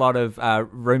there's been a lot of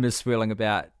rumors swirling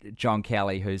about John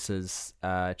Kelly, who's his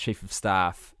chief of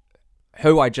staff,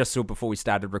 who I just saw before we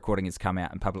started recording has come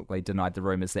out and publicly denied the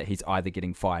rumors that he's either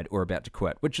getting fired or about to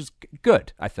quit, which is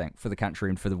good, I think, for the country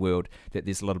and for the world, that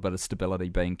there's a little bit of stability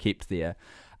being kept there.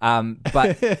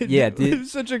 But yeah, it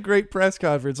was such a great press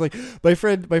conference. Like my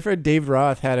friend Dave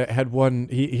Roth had one.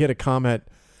 He had a comment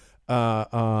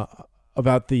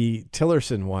about the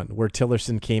Tillerson one, where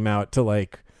Tillerson came out to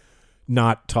like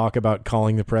not talk about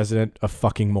calling the president a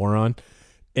fucking moron.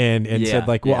 And said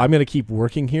like, well, I'm going to keep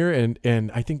working here.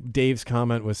 And I think Dave's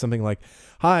comment was something like,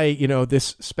 hi,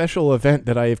 this special event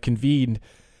that I have convened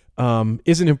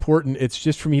isn't important. It's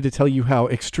just for me to tell you how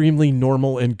extremely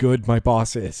normal and good my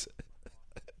boss is.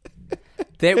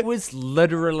 That was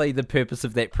literally the purpose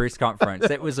of that press conference.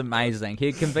 That was amazing.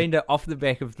 He convened it off the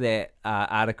back of that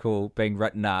article being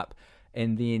written up.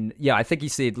 And then, I think he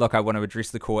said, look, I want to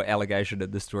address the core allegation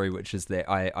of the story, which is that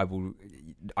I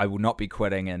will not be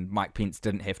quitting, and Mike Pence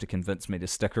didn't have to convince me to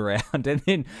stick around. And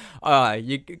then,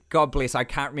 God bless, I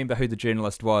can't remember who the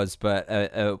journalist was, but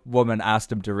a woman asked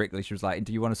him directly. She was like,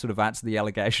 do you want to sort of answer the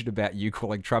allegation about you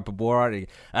calling Trump a moron?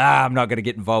 I'm not going to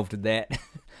get involved in that.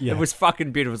 Yeah. It was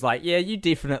fucking beautiful. It was like, yeah, you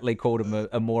definitely called him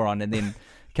a moron. And then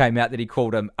came out that he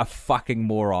called him a fucking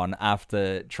moron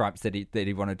after Trump said that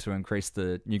he wanted to increase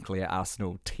the nuclear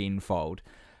arsenal tenfold.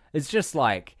 It's just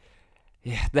like,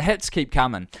 yeah, the hits keep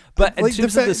coming. But in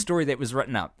terms of the story that was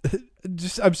written up,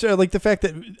 I'm sorry, like the fact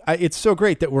that it's so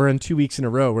great that we're in 2 weeks in a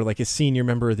row where like a senior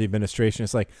member of the administration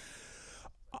is like,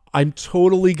 I'm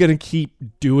totally gonna keep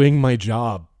doing my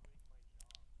job.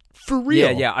 For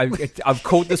real. Yeah. I've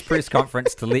called this press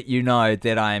conference to let you know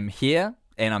that I'm here.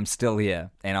 And I'm still here,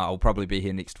 and I'll probably be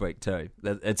here next week too.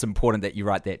 It's important that you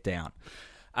write that down.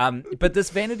 But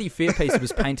this Vanity Fair piece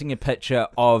was painting a picture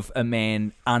of a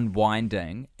man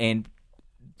unwinding, and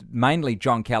mainly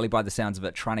John Kelly, by the sounds of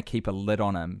it, trying to keep a lid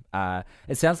on him.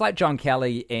 It sounds like John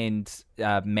Kelly and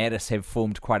Mattis have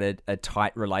formed quite a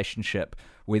tight relationship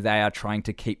where they are trying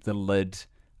to keep the lid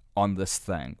on this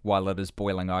thing while it is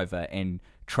boiling over, and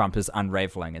Trump is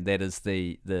unraveling. And that is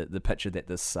the picture that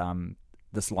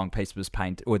this long piece was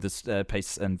painted, or this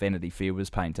piece in Vanity Fair was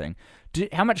painting.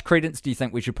 How much credence do you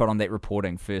think we should put on that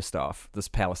reporting, first off, this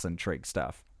palace intrigue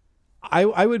stuff?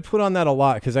 I would put on that a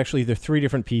lot, because actually there are 3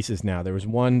 different pieces now. There was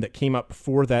one that came up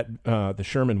before that, the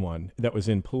Sherman one, that was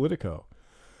in Politico,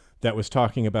 that was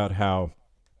talking about how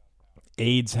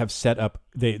aides have set up,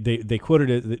 they quoted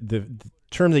it, the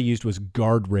term they used was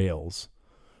guardrails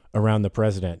around the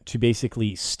president to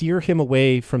basically steer him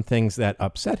away from things that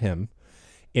upset him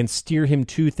and steer him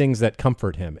to things that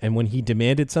comfort him. And when he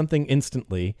demanded something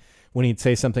instantly, when he'd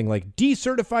say something like,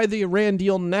 decertify the Iran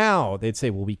deal now, they'd say,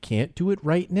 well, we can't do it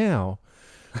right now.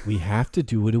 We have to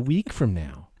do it a week from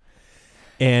now.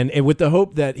 And with the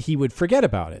hope that he would forget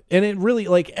about it. And it really,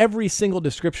 like, every single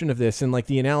description of this, and like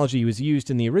the analogy was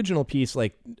used in the original piece,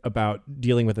 like about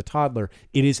dealing with a toddler,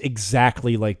 it is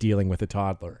exactly like dealing with a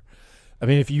toddler. I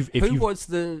mean,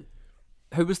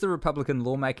 Who was the Republican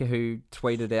lawmaker who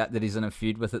tweeted out that he's in a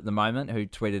feud with at the moment, who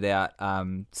tweeted out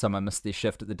someone missed their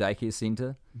shift at the daycare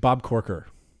center? Bob Corker.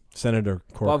 Senator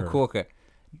Corker. Bob Corker.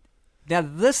 Now,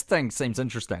 this thing seems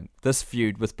interesting, this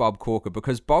feud with Bob Corker,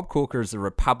 because Bob Corker is a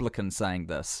Republican saying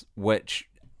this, which,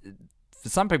 for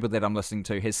some people that I'm listening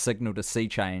to, has signaled a sea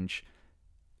change,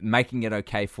 making it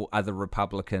okay for other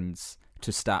Republicans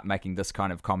to start making this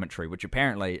kind of commentary, which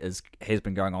apparently has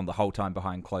been going on the whole time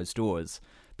behind closed doors,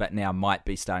 but now might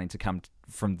be starting to come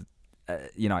from,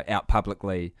 out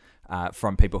publicly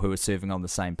from people who are serving on the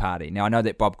same party. Now, I know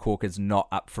that Bob Corker's not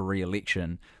up for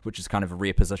re-election, which is kind of a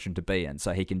rare position to be in,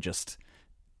 so he can just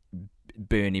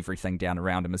burn everything down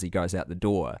around him as he goes out the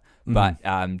door. Mm-hmm.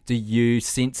 But do you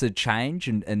sense a change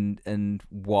in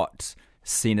what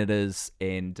senators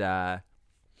and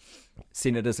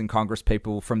Congress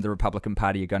people from the Republican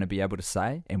Party are going to be able to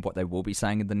say, and what they will be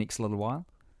saying in the next little while?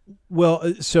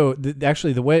 Well, so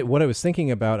actually, what I was thinking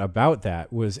about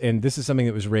that was, and this is something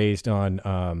that was raised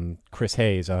on Chris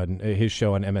Hayes on his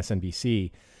show on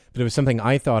MSNBC, but it was something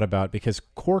I thought about because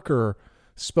Corker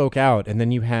spoke out, and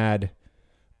then you had,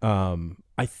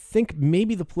 I think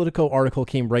maybe the Politico article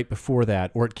came right before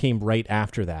that, or it came right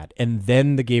after that, and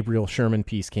then the Gabriel Sherman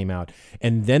piece came out,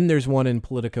 and then there's one in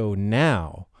Politico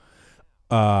now,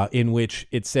 in which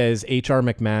it says H.R.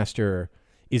 McMaster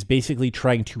is basically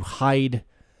trying to hide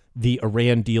the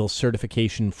Iran deal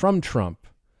certification from Trump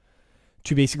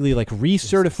to basically like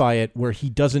recertify it where he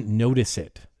doesn't notice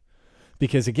it.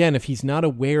 Because again, if he's not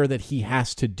aware that he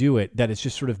has to do it, that it's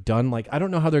just sort of done. Like, I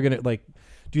don't know how they're going to like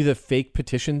do the fake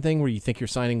petition thing where you think you're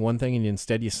signing one thing and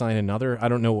instead you sign another. I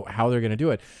don't know how they're going to do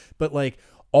it, but like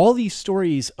all these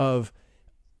stories of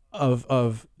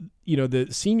the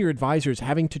senior advisors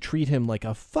having to treat him like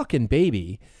a fucking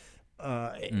baby,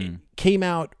 came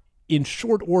out in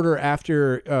short order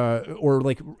after,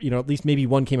 at least maybe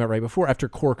one came out right before, after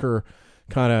Corker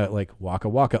kind of like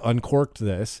waka uncorked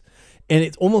this. And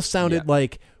it almost sounded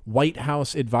like White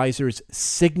House advisors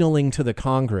signaling to the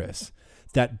Congress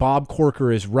that Bob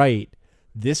Corker is right.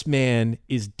 This man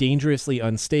is dangerously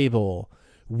unstable.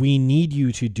 We need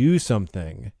you to do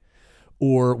something,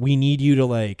 or we need you to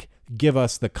like give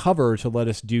us the cover to let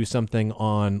us do something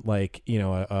on like,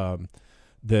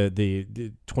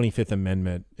 the 25th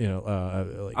Amendment.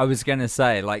 I was going to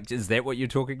say, like, is that what you're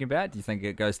talking about? Do you think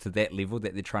it goes to that level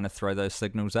that they're trying to throw those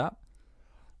signals up?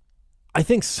 I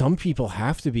think some people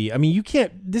have to be. I mean, you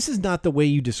can't. This is not the way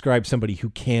you describe somebody who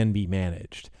can be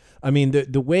managed. I mean,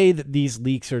 the way that these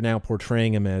leaks are now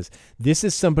portraying him as, this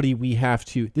is somebody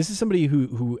this is somebody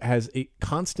who has a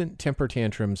constant temper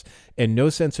tantrums and no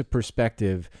sense of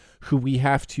perspective, who we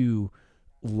have to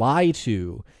lie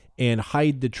to and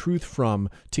hide the truth from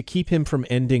to keep him from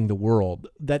ending the world.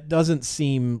 That doesn't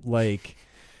seem like,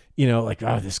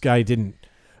 this guy didn't,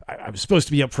 I was supposed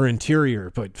to be up for interior,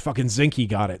 but fucking Zinke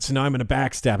got it, so now I'm going to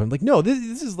backstab him. Like, no,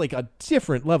 this is like a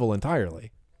different level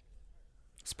entirely.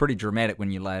 It's pretty dramatic when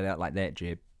you lay it out like that,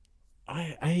 Jeb.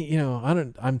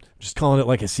 I'm just calling it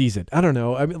like I sees it. I don't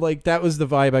know. I mean, like, that was the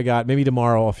vibe I got. Maybe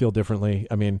tomorrow I'll feel differently.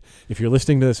 I mean, if you're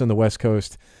listening to this on the West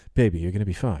Coast, baby, you're going to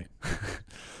be fine.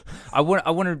 I want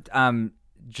to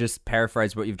just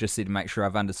paraphrase what you've just said to make sure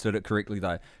I've understood it correctly,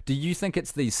 though. Do you think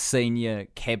it's these senior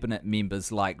cabinet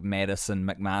members like Mattis and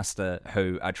McMaster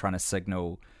who are trying to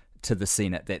signal to the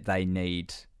Senate that they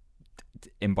need,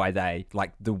 and by they,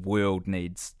 like, the world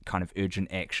needs kind of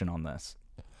urgent action on this?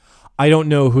 I don't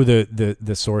know who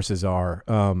the sources are.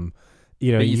 But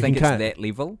you think it's that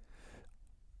level?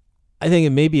 I think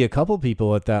it may be a couple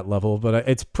people at that level, but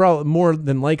it's probably more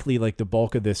than likely like the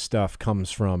bulk of this stuff comes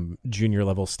from junior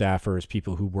level staffers,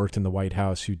 people who worked in the White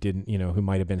House who didn't, who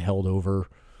might have been held over,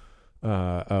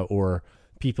 or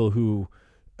people who,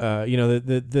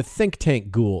 the think tank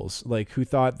ghouls, like, who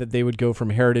thought that they would go from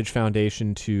Heritage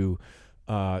Foundation to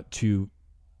crafting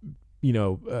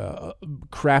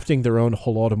their own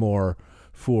Holodomor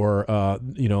for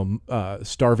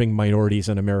starving minorities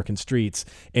on American streets,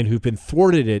 and who've been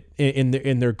thwarted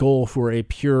in their goal for a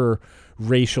pure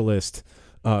racialist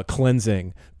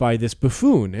cleansing by this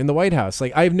buffoon in the White House.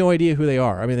 Like, I have no idea who they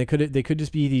are. I mean, they could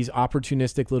just be these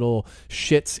opportunistic little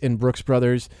shits in Brooks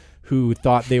Brothers who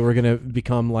thought they were going to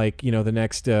become like, the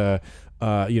next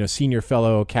senior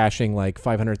fellow cashing like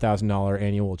 $500,000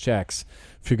 annual checks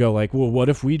to go like, well, what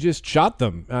if we just shot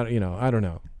them? I don't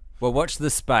know. Well, watch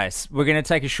this space. We're going to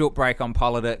take a short break on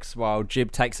politics while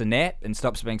Jeb takes a nap and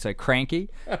stops being so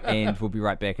cranky, and we'll be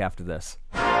right back after this.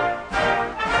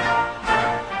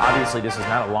 Obviously, this is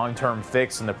not a long-term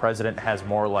fix, and the president has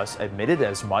more or less admitted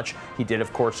as much. He did,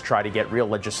 of course, try to get real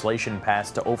legislation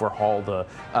passed to overhaul the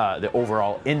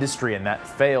overall industry, and that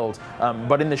failed.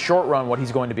 But in the short run, what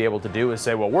he's going to be able to do is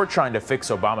say, well, we're trying to fix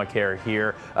Obamacare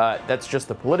here. That's just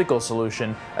the political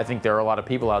solution. I think there are a lot of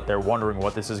people out there wondering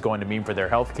what this is going to mean for their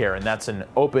health care, and that's an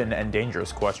open and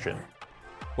dangerous question.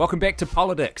 Welcome back to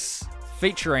Politics,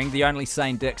 featuring the only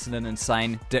sane dicks in an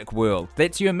insane dick world.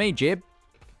 That's you and me, Jeb.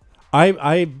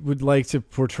 I would like to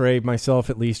portray myself,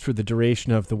 at least for the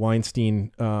duration of the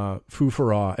Weinstein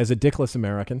foo-for-ah, as a dickless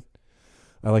American.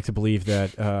 I like to believe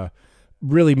that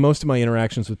really most of my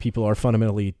interactions with people are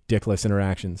fundamentally dickless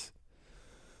interactions.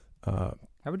 How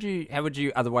would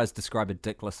you otherwise describe a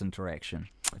dickless interaction,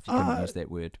 if you couldn't use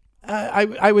that word?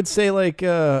 I would say like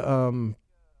I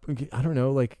don't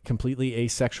know, like completely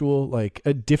asexual, like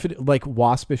a like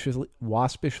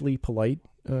waspishly polite.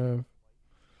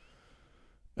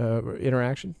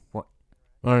 Interaction. What?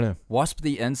 I don't know. WASP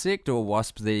the insect or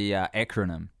WASP the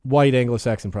acronym? White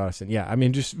Anglo-Saxon Protestant. Yeah, I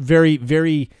mean, just very,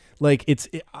 very like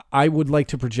I would like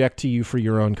to project to you for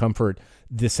your own comfort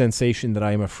the sensation that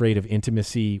I am afraid of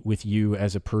intimacy with you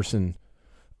as a person,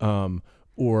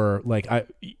 or like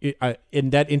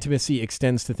and that intimacy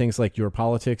extends to things like your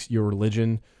politics, your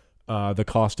religion, the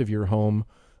cost of your home.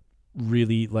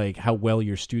 Really, like how well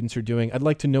your students are doing. I'd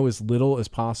like to know as little as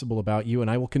possible about you,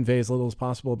 and I will convey as little as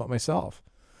possible about myself.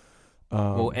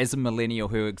 Well, as a millennial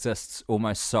who exists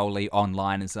almost solely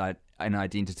online as an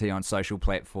identity on social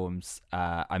platforms,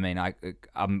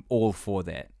 I'm all for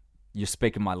that. You're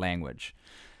speaking my language.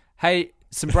 Hey,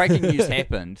 some breaking news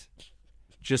happened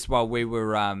just while we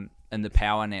were in the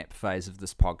power nap phase of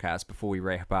this podcast before we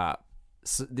wrap up.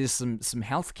 So there's some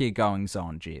healthcare goings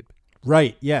on, Jeb.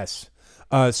 Right, yes.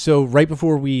 So right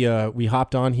before we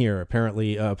hopped on here,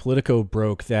 apparently Politico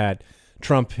broke that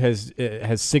Trump has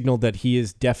signaled that he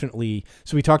is definitely.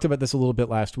 So we talked about this a little bit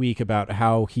last week about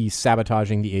how he's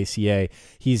sabotaging the ACA.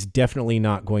 He's definitely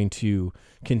not going to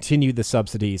continue the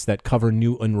subsidies that cover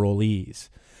new enrollees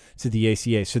to the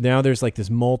ACA. So now there's like this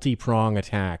multi-prong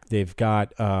attack. They've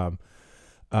got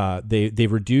they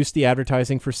reduced the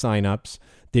advertising for signups.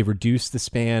 They reduced the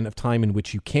span of time in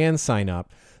which you can sign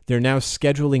up. They're now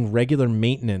scheduling regular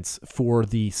maintenance for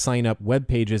the sign-up web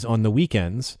pages on the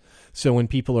weekends. So when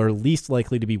people are least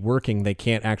likely to be working, they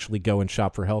can't actually go and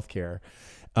shop for healthcare.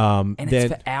 And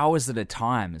it's for hours at a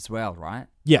time as well, right?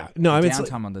 Yeah. No, I mean,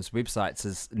 downtime on those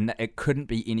websites it couldn't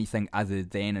be anything other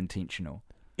than intentional.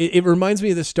 It reminds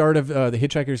me of the start of The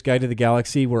Hitchhiker's Guide to the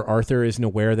Galaxy, where Arthur isn't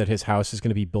aware that his house is going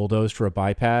to be bulldozed for a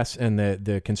bypass, and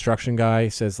the construction guy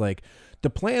says, like,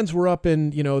 the plans were up in,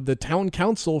 the town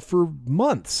council for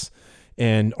months.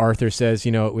 And Arthur says,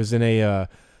 it was in a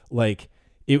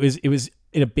it was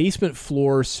in a basement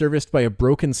floor serviced by a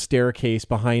broken staircase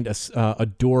behind a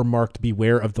door marked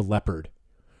 "Beware of the Leopard."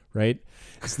 Right?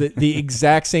 It's the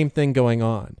exact same thing going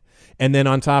on. And then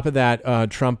on top of that,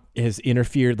 Trump has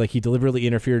interfered, like he deliberately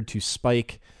interfered to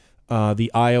spike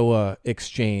the Iowa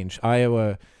exchange.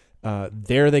 Iowa,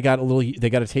 they got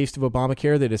a taste of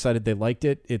Obamacare. They decided they liked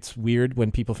it. It's weird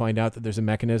when people find out that there's a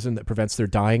mechanism that prevents their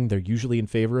dying. They're usually in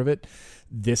favor of it.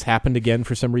 This happened again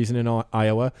for some reason in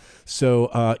Iowa.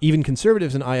 So even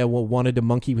conservatives in Iowa wanted to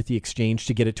monkey with the exchange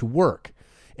to get it to work.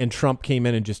 And Trump came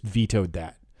in and just vetoed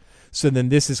that. So then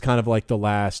this is kind of like the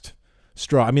last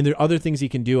straw. I mean, there are other things he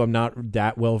can do. I'm not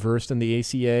that well versed in the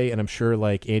ACA, and I'm sure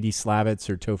like Andy Slavitz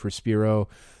or Topher Spiro,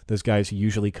 those guys who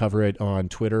usually cover it on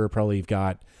Twitter, probably have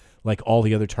got like all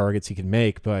the other targets he can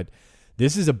make. But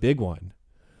this is a big one,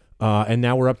 and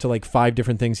now we're up to like 5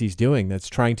 different things he's doing that's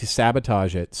trying to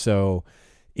sabotage it. So,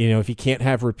 if he can't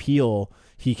have repeal,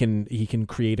 he can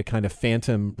create a kind of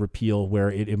phantom repeal where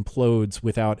it implodes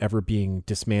without ever being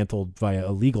dismantled via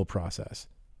a legal process.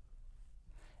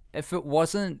 If it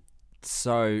wasn't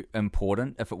so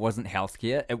important, if it wasn't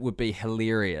healthcare, it would be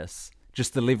hilarious.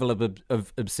 Just the level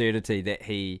of absurdity that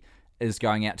he is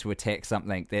going out to attack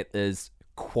something that is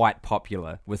quite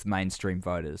popular with mainstream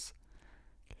voters.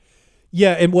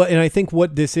 Yeah, and I think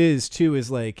what this is too is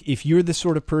like, if you're the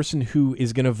sort of person who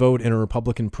is going to vote in a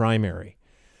Republican primary,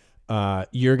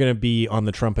 you're going to be on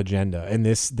the Trump agenda, and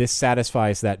this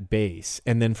satisfies that base.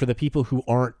 And then for the people who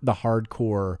aren't the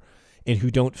hardcore and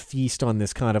who don't feast on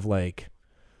this kind of like,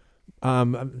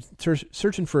 I'm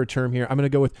searching for a term here. I'm going to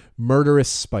go with murderous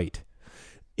spite.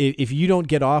 If you don't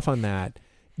get off on that,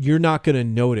 you're not going to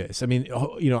notice. I mean,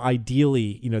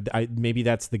 ideally, maybe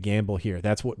that's the gamble here.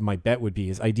 That's what my bet would be,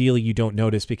 is ideally you don't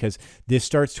notice, because this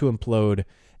starts to implode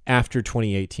after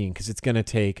 2018, because it's going to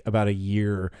take about a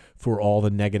year for all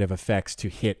the negative effects to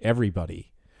hit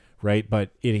everybody, right? But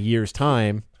in a year's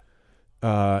time,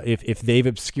 if they've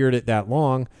obscured it that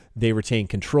long, they retain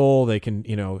control. They can,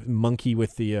 monkey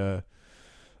with the,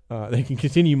 they can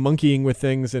continue monkeying with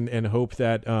things and hope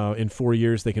that in 4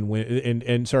 years they can win.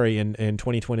 In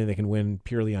 2020 they can win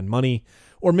purely on money,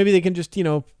 or maybe they can just,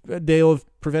 they'll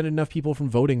have prevented enough people from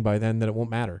voting by then that it won't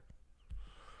matter.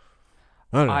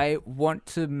 I don't know. I want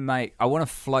to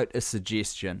float a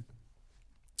suggestion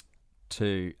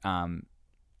to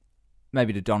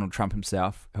maybe to Donald Trump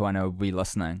himself, who I know will be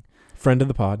listening. Friend of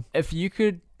the pod. If you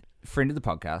could, friend of the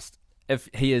podcast, if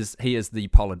he is the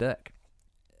politic.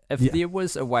 If there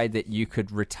was a way that you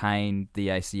could retain the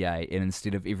ACA, and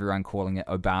instead of everyone calling it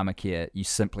Obamacare, you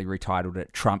simply retitled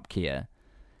it Trump Care,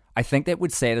 I think that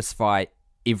would satisfy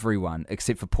everyone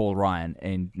except for Paul Ryan,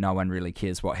 and no one really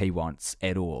cares what he wants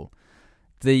at all.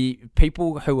 The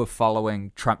people who are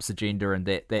following Trump's agenda, and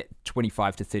that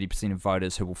 25 to 30% of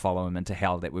voters who will follow him into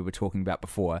hell that we were talking about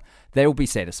before, they will be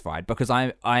satisfied, because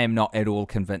I am not at all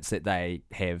convinced that they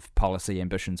have policy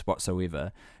ambitions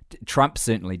whatsoever. Trump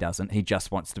certainly doesn't. He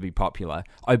just wants to be popular.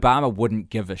 Obama wouldn't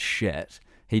give a shit.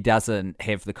 He doesn't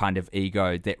have the kind of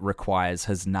ego that requires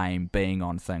his name being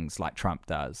on things like Trump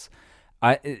does.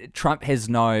 Trump has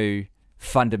no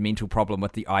fundamental problem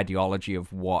with the ideology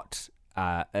of what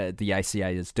the ACA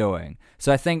is doing.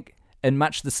 So I think in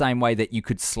much the same way that you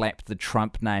could slap the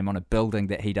Trump name on a building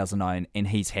that he doesn't own and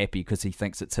he's happy because he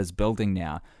thinks it's his building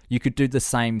now, you could do the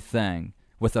same thing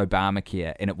with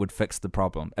Obamacare and it would fix the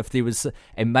problem. If there was,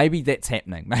 and maybe that's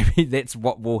happening, maybe that's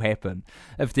what will happen.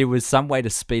 If there was some way to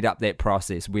speed up that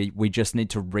process, we just need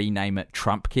to rename it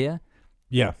Trump Care.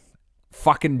 Yeah.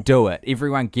 Fucking do it.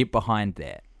 Everyone get behind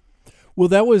that. Well,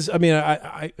 that was,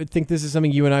 I think this is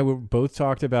something you and I were both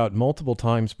talked about multiple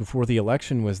times before the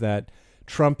election, was that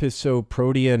Trump is so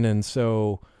protean and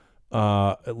so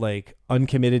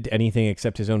uncommitted to anything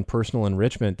except his own personal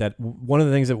enrichment, that one of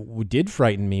the things that did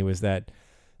frighten me was that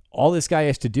all this guy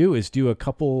has to do is do a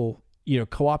couple,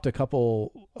 co-opt a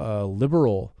couple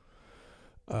liberal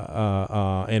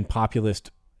and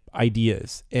populist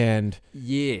ideas, and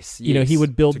yes, he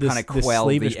would build to kind of quell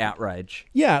the outrage.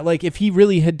 Yeah, like if he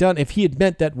had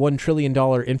meant that $1 trillion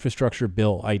infrastructure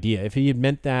bill idea, if he had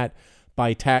meant that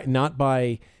by not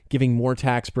by giving more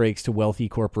tax breaks to wealthy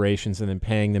corporations and then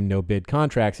paying them no bid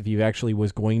contracts, if he actually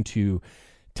was going to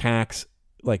tax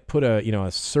like put a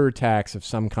surtax of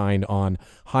some kind on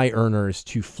high earners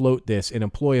to float this and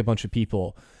employ a bunch of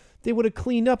people, they would have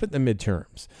cleaned up at the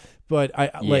midterms. But I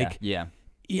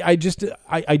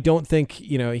don't think,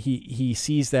 he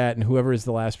sees that, and whoever is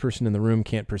the last person in the room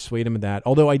can't persuade him of that.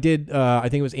 Although I think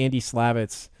it was Andy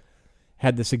Slavitz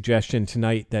had the suggestion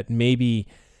tonight that maybe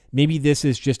this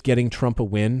is just getting Trump a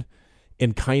win,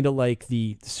 and kind of like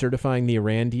the certifying the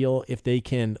Iran deal, if they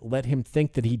can let him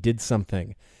think that he did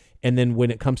something, and then when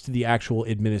it comes to the actual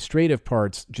administrative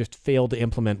parts, just fail to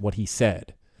implement what he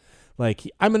said. Like,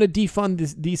 I'm going to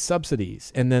defund these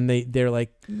subsidies. And then they're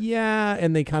like, yeah.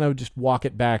 And they kind of just walk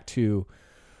it back to,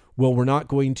 well, we're not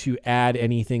going to add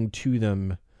anything to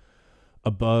them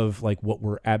above like what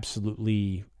we're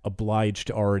absolutely obliged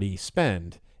to already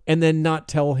spend. And then not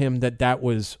tell him that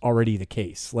was already the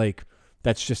case. Like,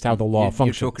 that's just how the law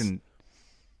functions.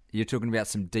 You're talking about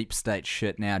some deep state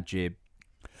shit now, Jeb.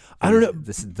 I don't know.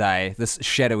 This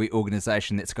shadowy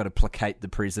organization that's got to placate the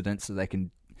president so they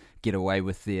can get away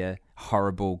with their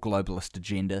horrible globalist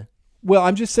agenda. Well,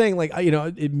 I'm just saying, like,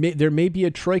 there may be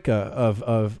a troika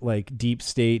of like deep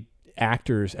state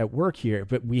actors at work here,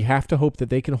 but we have to hope that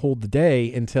they can hold the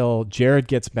day until Jared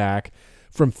gets back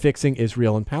from fixing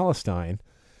Israel and Palestine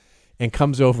and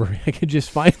comes over and can just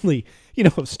finally,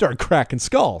 start cracking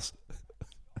skulls.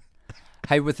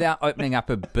 Hey, without opening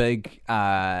up a big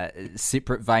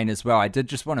separate vein as well, I did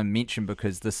just want to mention,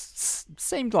 because this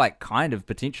seemed like kind of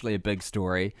potentially a big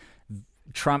story,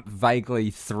 Trump vaguely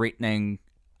threatening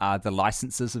the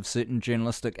licenses of certain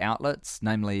journalistic outlets,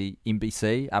 namely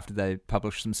NBC, after they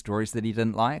published some stories that he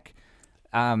didn't like.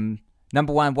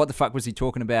 Number one, what the fuck was he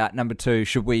talking about? Number two,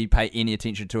 should we pay any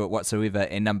attention to it whatsoever?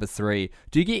 And number three,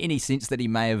 do you get any sense that he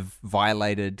may have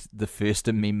violated the First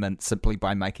Amendment simply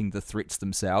by making the threats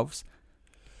themselves?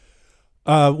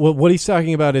 Well, what he's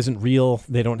talking about isn't real.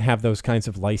 They don't have those kinds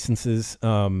of licenses.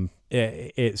 So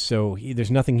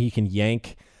there's nothing he can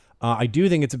yank. I do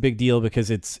think it's a big deal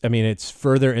because it's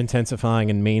further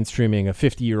intensifying and mainstreaming a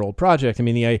 50-year-old project. I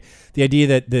mean, the idea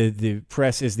that the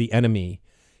press is the enemy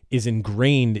is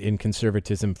ingrained in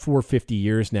conservatism for 50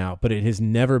 years now, but it has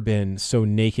never been so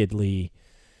nakedly,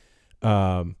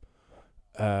 just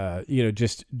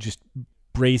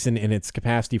brazen in its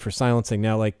capacity for silencing.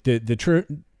 Now, like the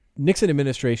Nixon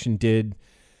administration did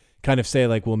kind of say,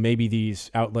 like, well, maybe these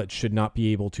outlets should not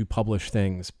be able to publish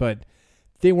things, but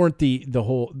they weren't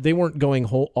they weren't going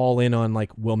all in on,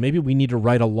 like, well, maybe we need to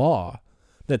write a law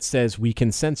that says we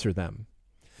can censor them.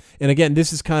 And again,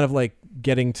 this is kind of like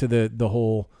getting to the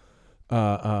whole,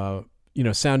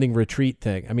 sounding retreat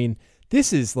thing. I mean,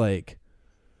 this is like,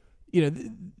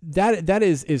 that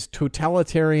is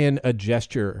totalitarian a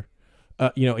gesture,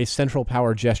 a central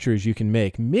power gesture as you can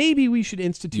make. Maybe we should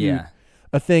institute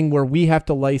a thing where we have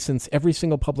to license every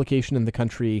single publication in the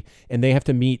country, and they have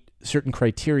to meet certain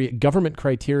criteria, government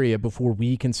criteria, before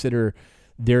we consider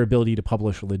their ability to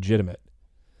publish legitimate.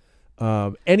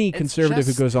 Any conservative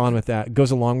who goes along with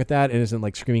that, and isn't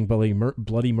like screaming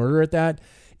bloody murder at that,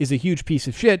 is a huge piece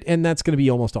of shit, and that's going to be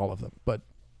almost all of them. But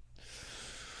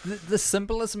the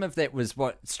symbolism of that was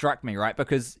what struck me, right?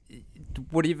 Because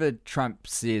whatever Trump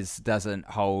says doesn't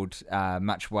hold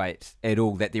much weight at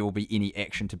all, that there will be any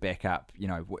action to back up,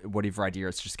 whatever idea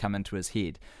has just come into his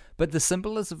head. But the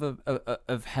symbolism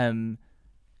of him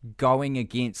going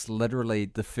against literally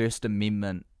the First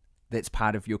Amendment that's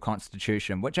part of your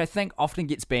Constitution, which I think often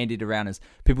gets bandied around as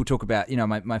people talk about,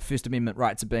 my First Amendment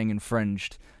rights are being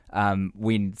infringed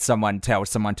when someone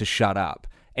tells someone to shut up.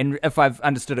 And if I've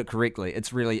understood it correctly,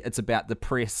 it's about the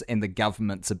press and the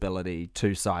government's ability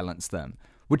to silence them,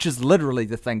 which is literally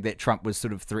the thing that Trump was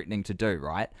sort of threatening to do,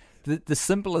 right? The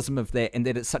symbolism of that, and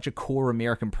that it's such a core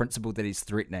American principle that he's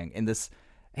threatening, and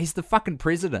he's the fucking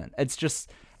president. It's just,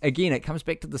 again, it comes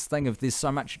back to this thing of there's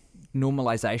so much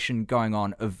normalization going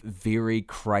on of very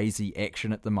crazy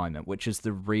action at the moment, which is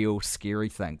the real scary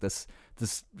thing. This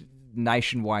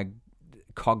nationwide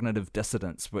cognitive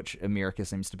dissonance which America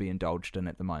seems to be indulged in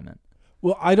at the moment.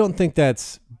 Well, I don't think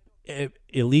that's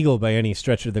illegal by any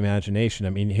stretch of the imagination. I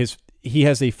mean, he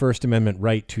has a First Amendment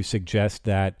right to suggest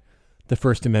that the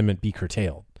First Amendment be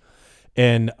curtailed.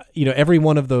 And, every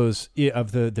one of those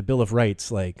of the Bill of Rights,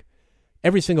 like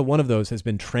every single one of those has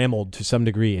been trammeled to some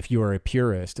degree if you are a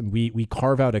purist, and we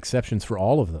carve out exceptions for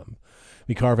all of them.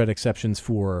 We carve out exceptions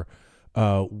for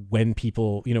when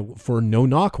people, for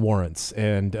no-knock warrants,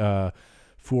 and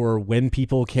for when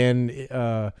people can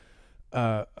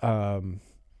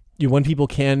when people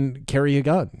can carry a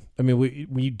gun. I mean,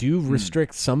 we do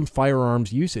restrict some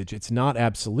firearms usage. It's not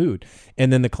absolute.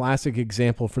 And then the classic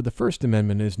example for the First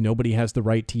Amendment is nobody has the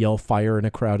right to yell fire in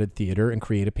a crowded theater and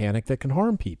create a panic that can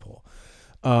harm people.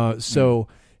 So,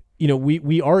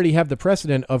 we already have the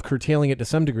precedent of curtailing it to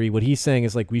some degree. What he's saying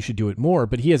is like we should do it more,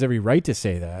 but he has every right to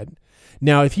say that.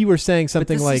 Now, if he were saying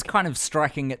something this like, is kind of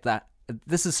striking at that.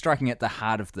 This is striking at the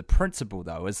heart of the principle,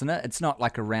 though, isn't it? It's not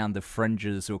like around the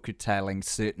fringes or curtailing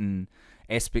certain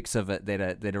aspects of it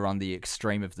that are on the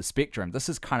extreme of the spectrum. This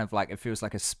is kind of like, it feels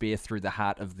like a spear through the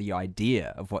heart of the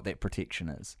idea of what that protection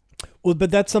is. well,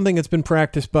 but that's something that's been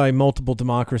practiced by multiple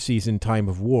democracies in time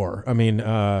of war. I mean,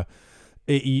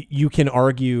 you can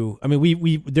argue. I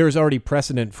mean, there's already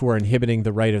precedent for inhibiting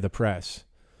the right of the press,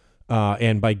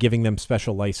 and by giving them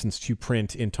special license to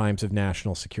print in times of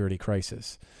national security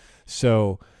crisis.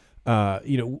 So,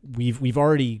 we've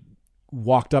already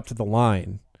walked up to the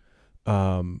line,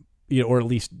 or at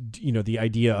least, the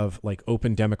idea of like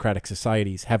open democratic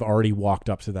societies have already walked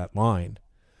up to that line.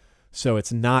 So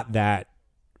it's not that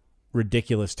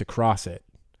ridiculous to cross it.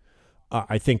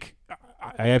 I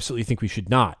absolutely think we should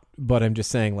not, but I'm just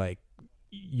saying like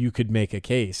you could make a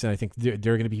case. And I think there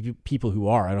are going to be people who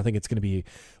are. I don't think it's going to be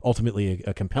ultimately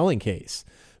a compelling case,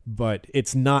 but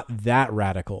it's not that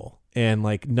radical. And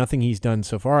like nothing he's done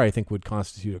so far, I think would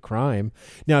constitute a crime.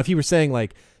 Now, if he were saying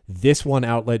like this one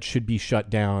outlet should be shut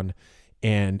down,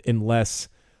 and unless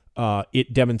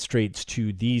it demonstrates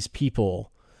to these people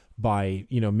by,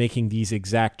 making these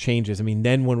exact changes, I mean,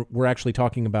 then when we're actually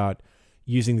talking about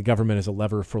using the government as a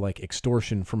lever for like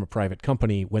extortion from a private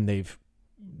company when they've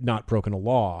not broken a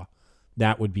law,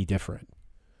 that would be different.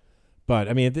 But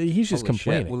I mean, he's just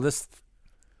complaining. Shit. Well,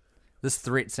 this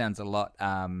threat sounds a lot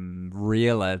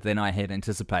realer than I had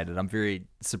anticipated. I'm very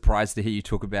surprised to hear you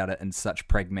talk about it in such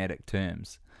pragmatic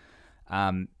terms.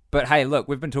 But hey, look,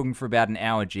 we've been talking for about an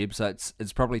hour, Jeb, so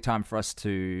it's probably time for us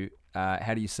to,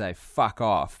 how do you say, fuck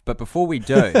off. But before we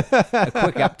do, a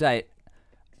quick update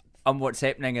on what's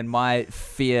happening in my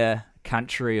fair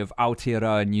country of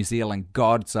Aotearoa, New Zealand,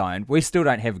 God Zone. We still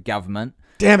don't have government.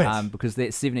 Damn it. Because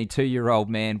that 72-year-old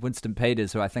man, Winston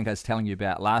Peters, who I think I was telling you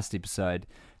about last episode,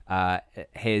 the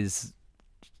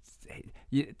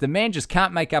man just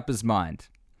can't make up his mind.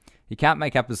 He can't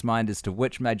make up his mind as to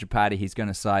which major party he's going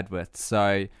to side with.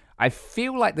 So I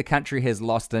feel like the country has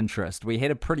lost interest. We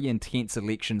had a pretty intense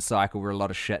election cycle where a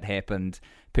lot of shit happened.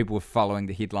 People were following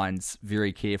the headlines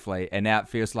very carefully. And now it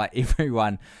feels like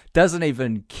everyone doesn't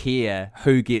even care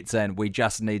who gets in. We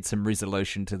just need some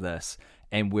resolution to this.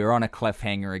 And we're on a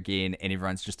cliffhanger again, and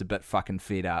everyone's just a bit fucking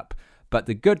fed up. But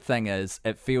the good thing is,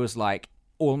 it feels like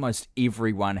almost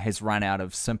everyone has run out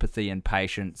of sympathy and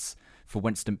patience for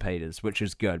Winston Peters, which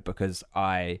is good because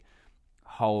I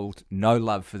hold no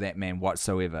love for that man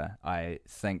whatsoever. I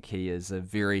think he is a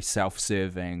very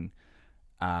self-serving,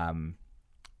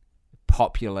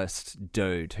 populist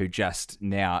dude who just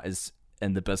now is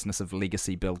in the business of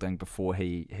legacy building before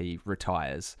he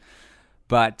retires.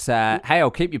 But hey,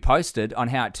 I'll keep you posted on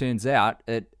how it turns out.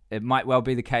 It might well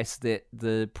be the case that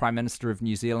the Prime Minister of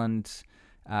New Zealand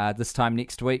this time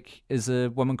next week is a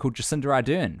woman called Jacinda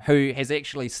Ardern, who has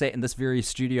actually sat in this very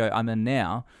studio I'm in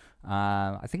now.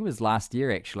 I think it was last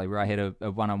year, actually, where I had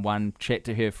a one-on-one chat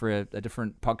to her for a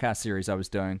different podcast series I was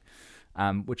doing,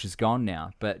 which is gone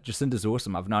now. But Jacinda's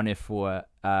awesome. I've known her for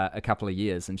a couple of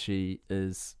years, and she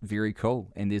is very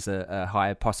cool. And there's a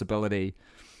higher possibility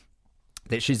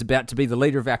that she's about to be the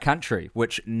leader of our country,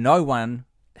 which no one,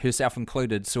 herself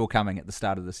included, saw coming at the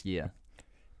start of this year.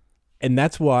 And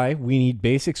that's why we need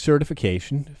basic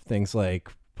certification, things like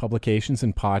publications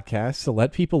and podcasts, to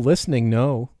let people listening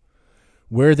know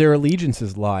where their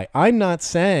allegiances lie. I'm not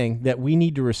saying that we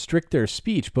need to restrict their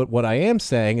speech, but what I am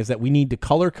saying is that we need to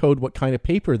color code what kind of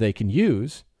paper they can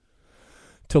use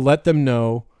to let them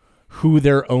know who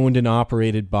they're owned and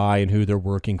operated by and who they're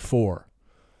working for.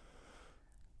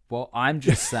 Well, I'm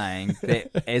just saying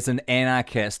that as an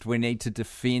anarchist, we need to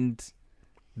defend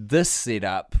this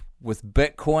setup with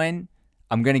Bitcoin.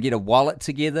 I'm going to get a wallet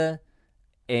together,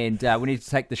 and we need to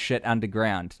take the shit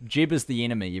underground. Jeb is the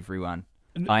enemy, everyone.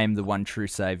 I am the one true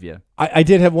savior. I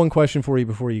did have one question for you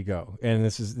before you go, and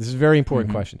this is a very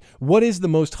important question. What is the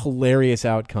most hilarious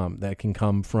outcome that can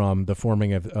come from the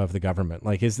forming of the government?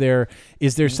 Like, is there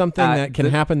something that can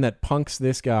happen that punks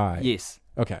this guy? Yes.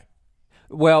 Okay.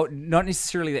 Well, not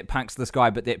necessarily that punks this guy,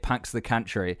 but that punks the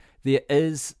country. There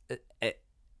is,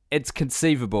 it's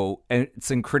conceivable, and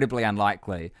it's incredibly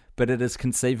unlikely, but it is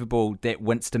conceivable that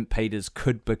Winston Peters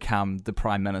could become the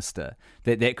Prime Minister.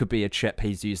 That could be a chip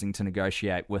he's using to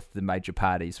negotiate with the major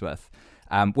parties with,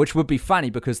 which would be funny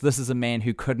because this is a man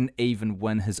who couldn't even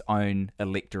win his own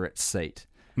electorate seat,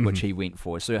 which he went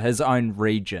for. So his own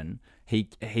region,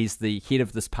 he's the head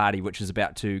of this party, which is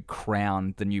about to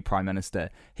crown the new Prime Minister.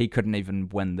 He couldn't even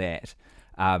win that.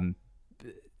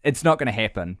 it's not going to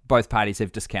happen. Both parties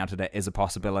have discounted it as a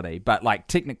possibility. But like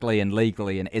technically and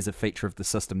legally and as a feature of the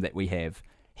system that we have,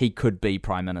 he could be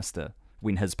Prime Minister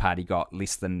when his party got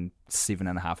less than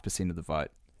 7.5% of the vote.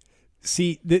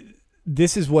 See,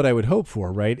 this is what I would hope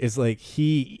for, right? Is like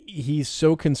he's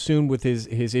so consumed with his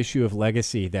issue of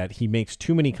legacy that he makes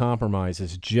too many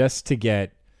compromises just to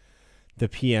get the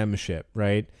PM-ship,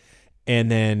 right?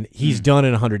 And then he's done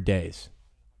in 100 days.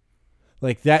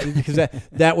 Like that, because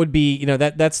that would be, you know,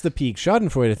 that's the peak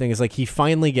Schadenfreude thing, is like he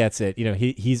finally gets it. You know,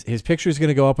 his picture is going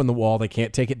to go up on the wall. They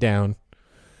can't take it down.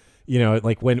 You know,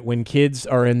 like when kids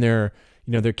are in their,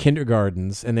 you know, their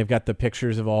kindergartens and they've got the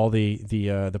pictures of all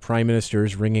the prime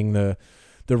ministers ringing the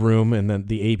room, and then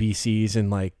the ABCs in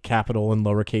like capital and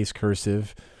lowercase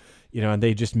cursive, you know, and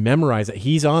they just memorize it.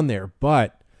 He's on there,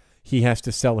 but he has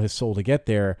to sell his soul to get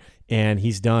there, and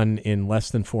he's done in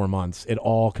less than 4 months. It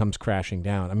all comes crashing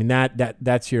down. I mean,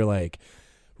 that's your like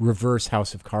reverse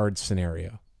House of Cards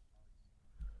scenario.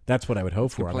 That's what I would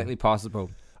hope for. Completely possible.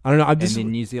 I don't know. And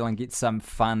then New Zealand gets some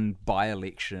fun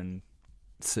by-election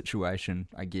situation,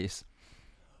 I guess.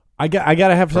 I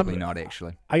gotta have Probably something. not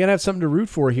actually. I gotta have something to root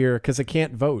for here because I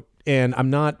can't vote, and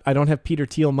I don't have Peter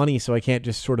Thiel money, so I can't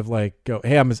just sort of like go,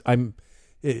 hey, I'm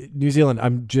New Zealand,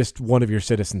 I'm just one of your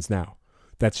citizens now.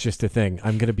 That's just a thing.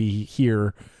 I'm going to be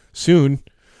here soon.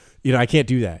 You know, I can't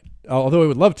do that. Although I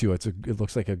would love to. It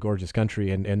looks like a gorgeous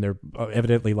country, and there are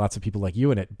evidently lots of people like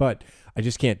you in it, but I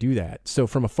just can't do that. So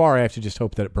from afar, I have to just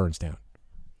hope that it burns down.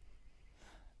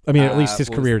 I mean, at least his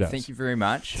career does. Thank you very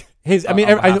much.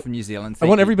 New Zealand, I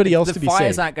want everybody else to be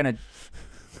safe.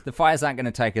 The fires aren't going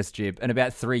to take us, Jeb. In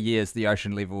about 3 years, the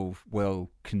ocean level will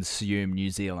consume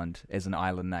New Zealand as an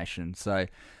island nation. So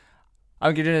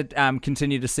I'm going to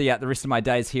continue to see out the rest of my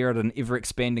days here at an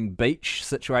ever-expanding beach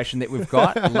situation that we've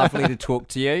got. Lovely to talk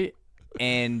to you.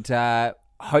 And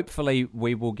hopefully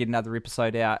we will get another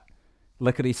episode out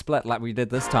lickety-split like we did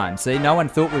this time. See, no one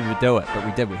thought we would do it, but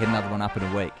we did. We had another one up in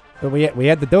a week. But we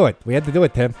had to do it. We had to do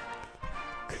it, Tim.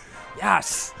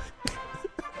 Yes!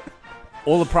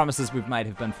 All the promises we've made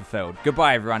have been fulfilled.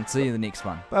 Goodbye, everyone. See you in the next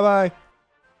one. Bye-bye.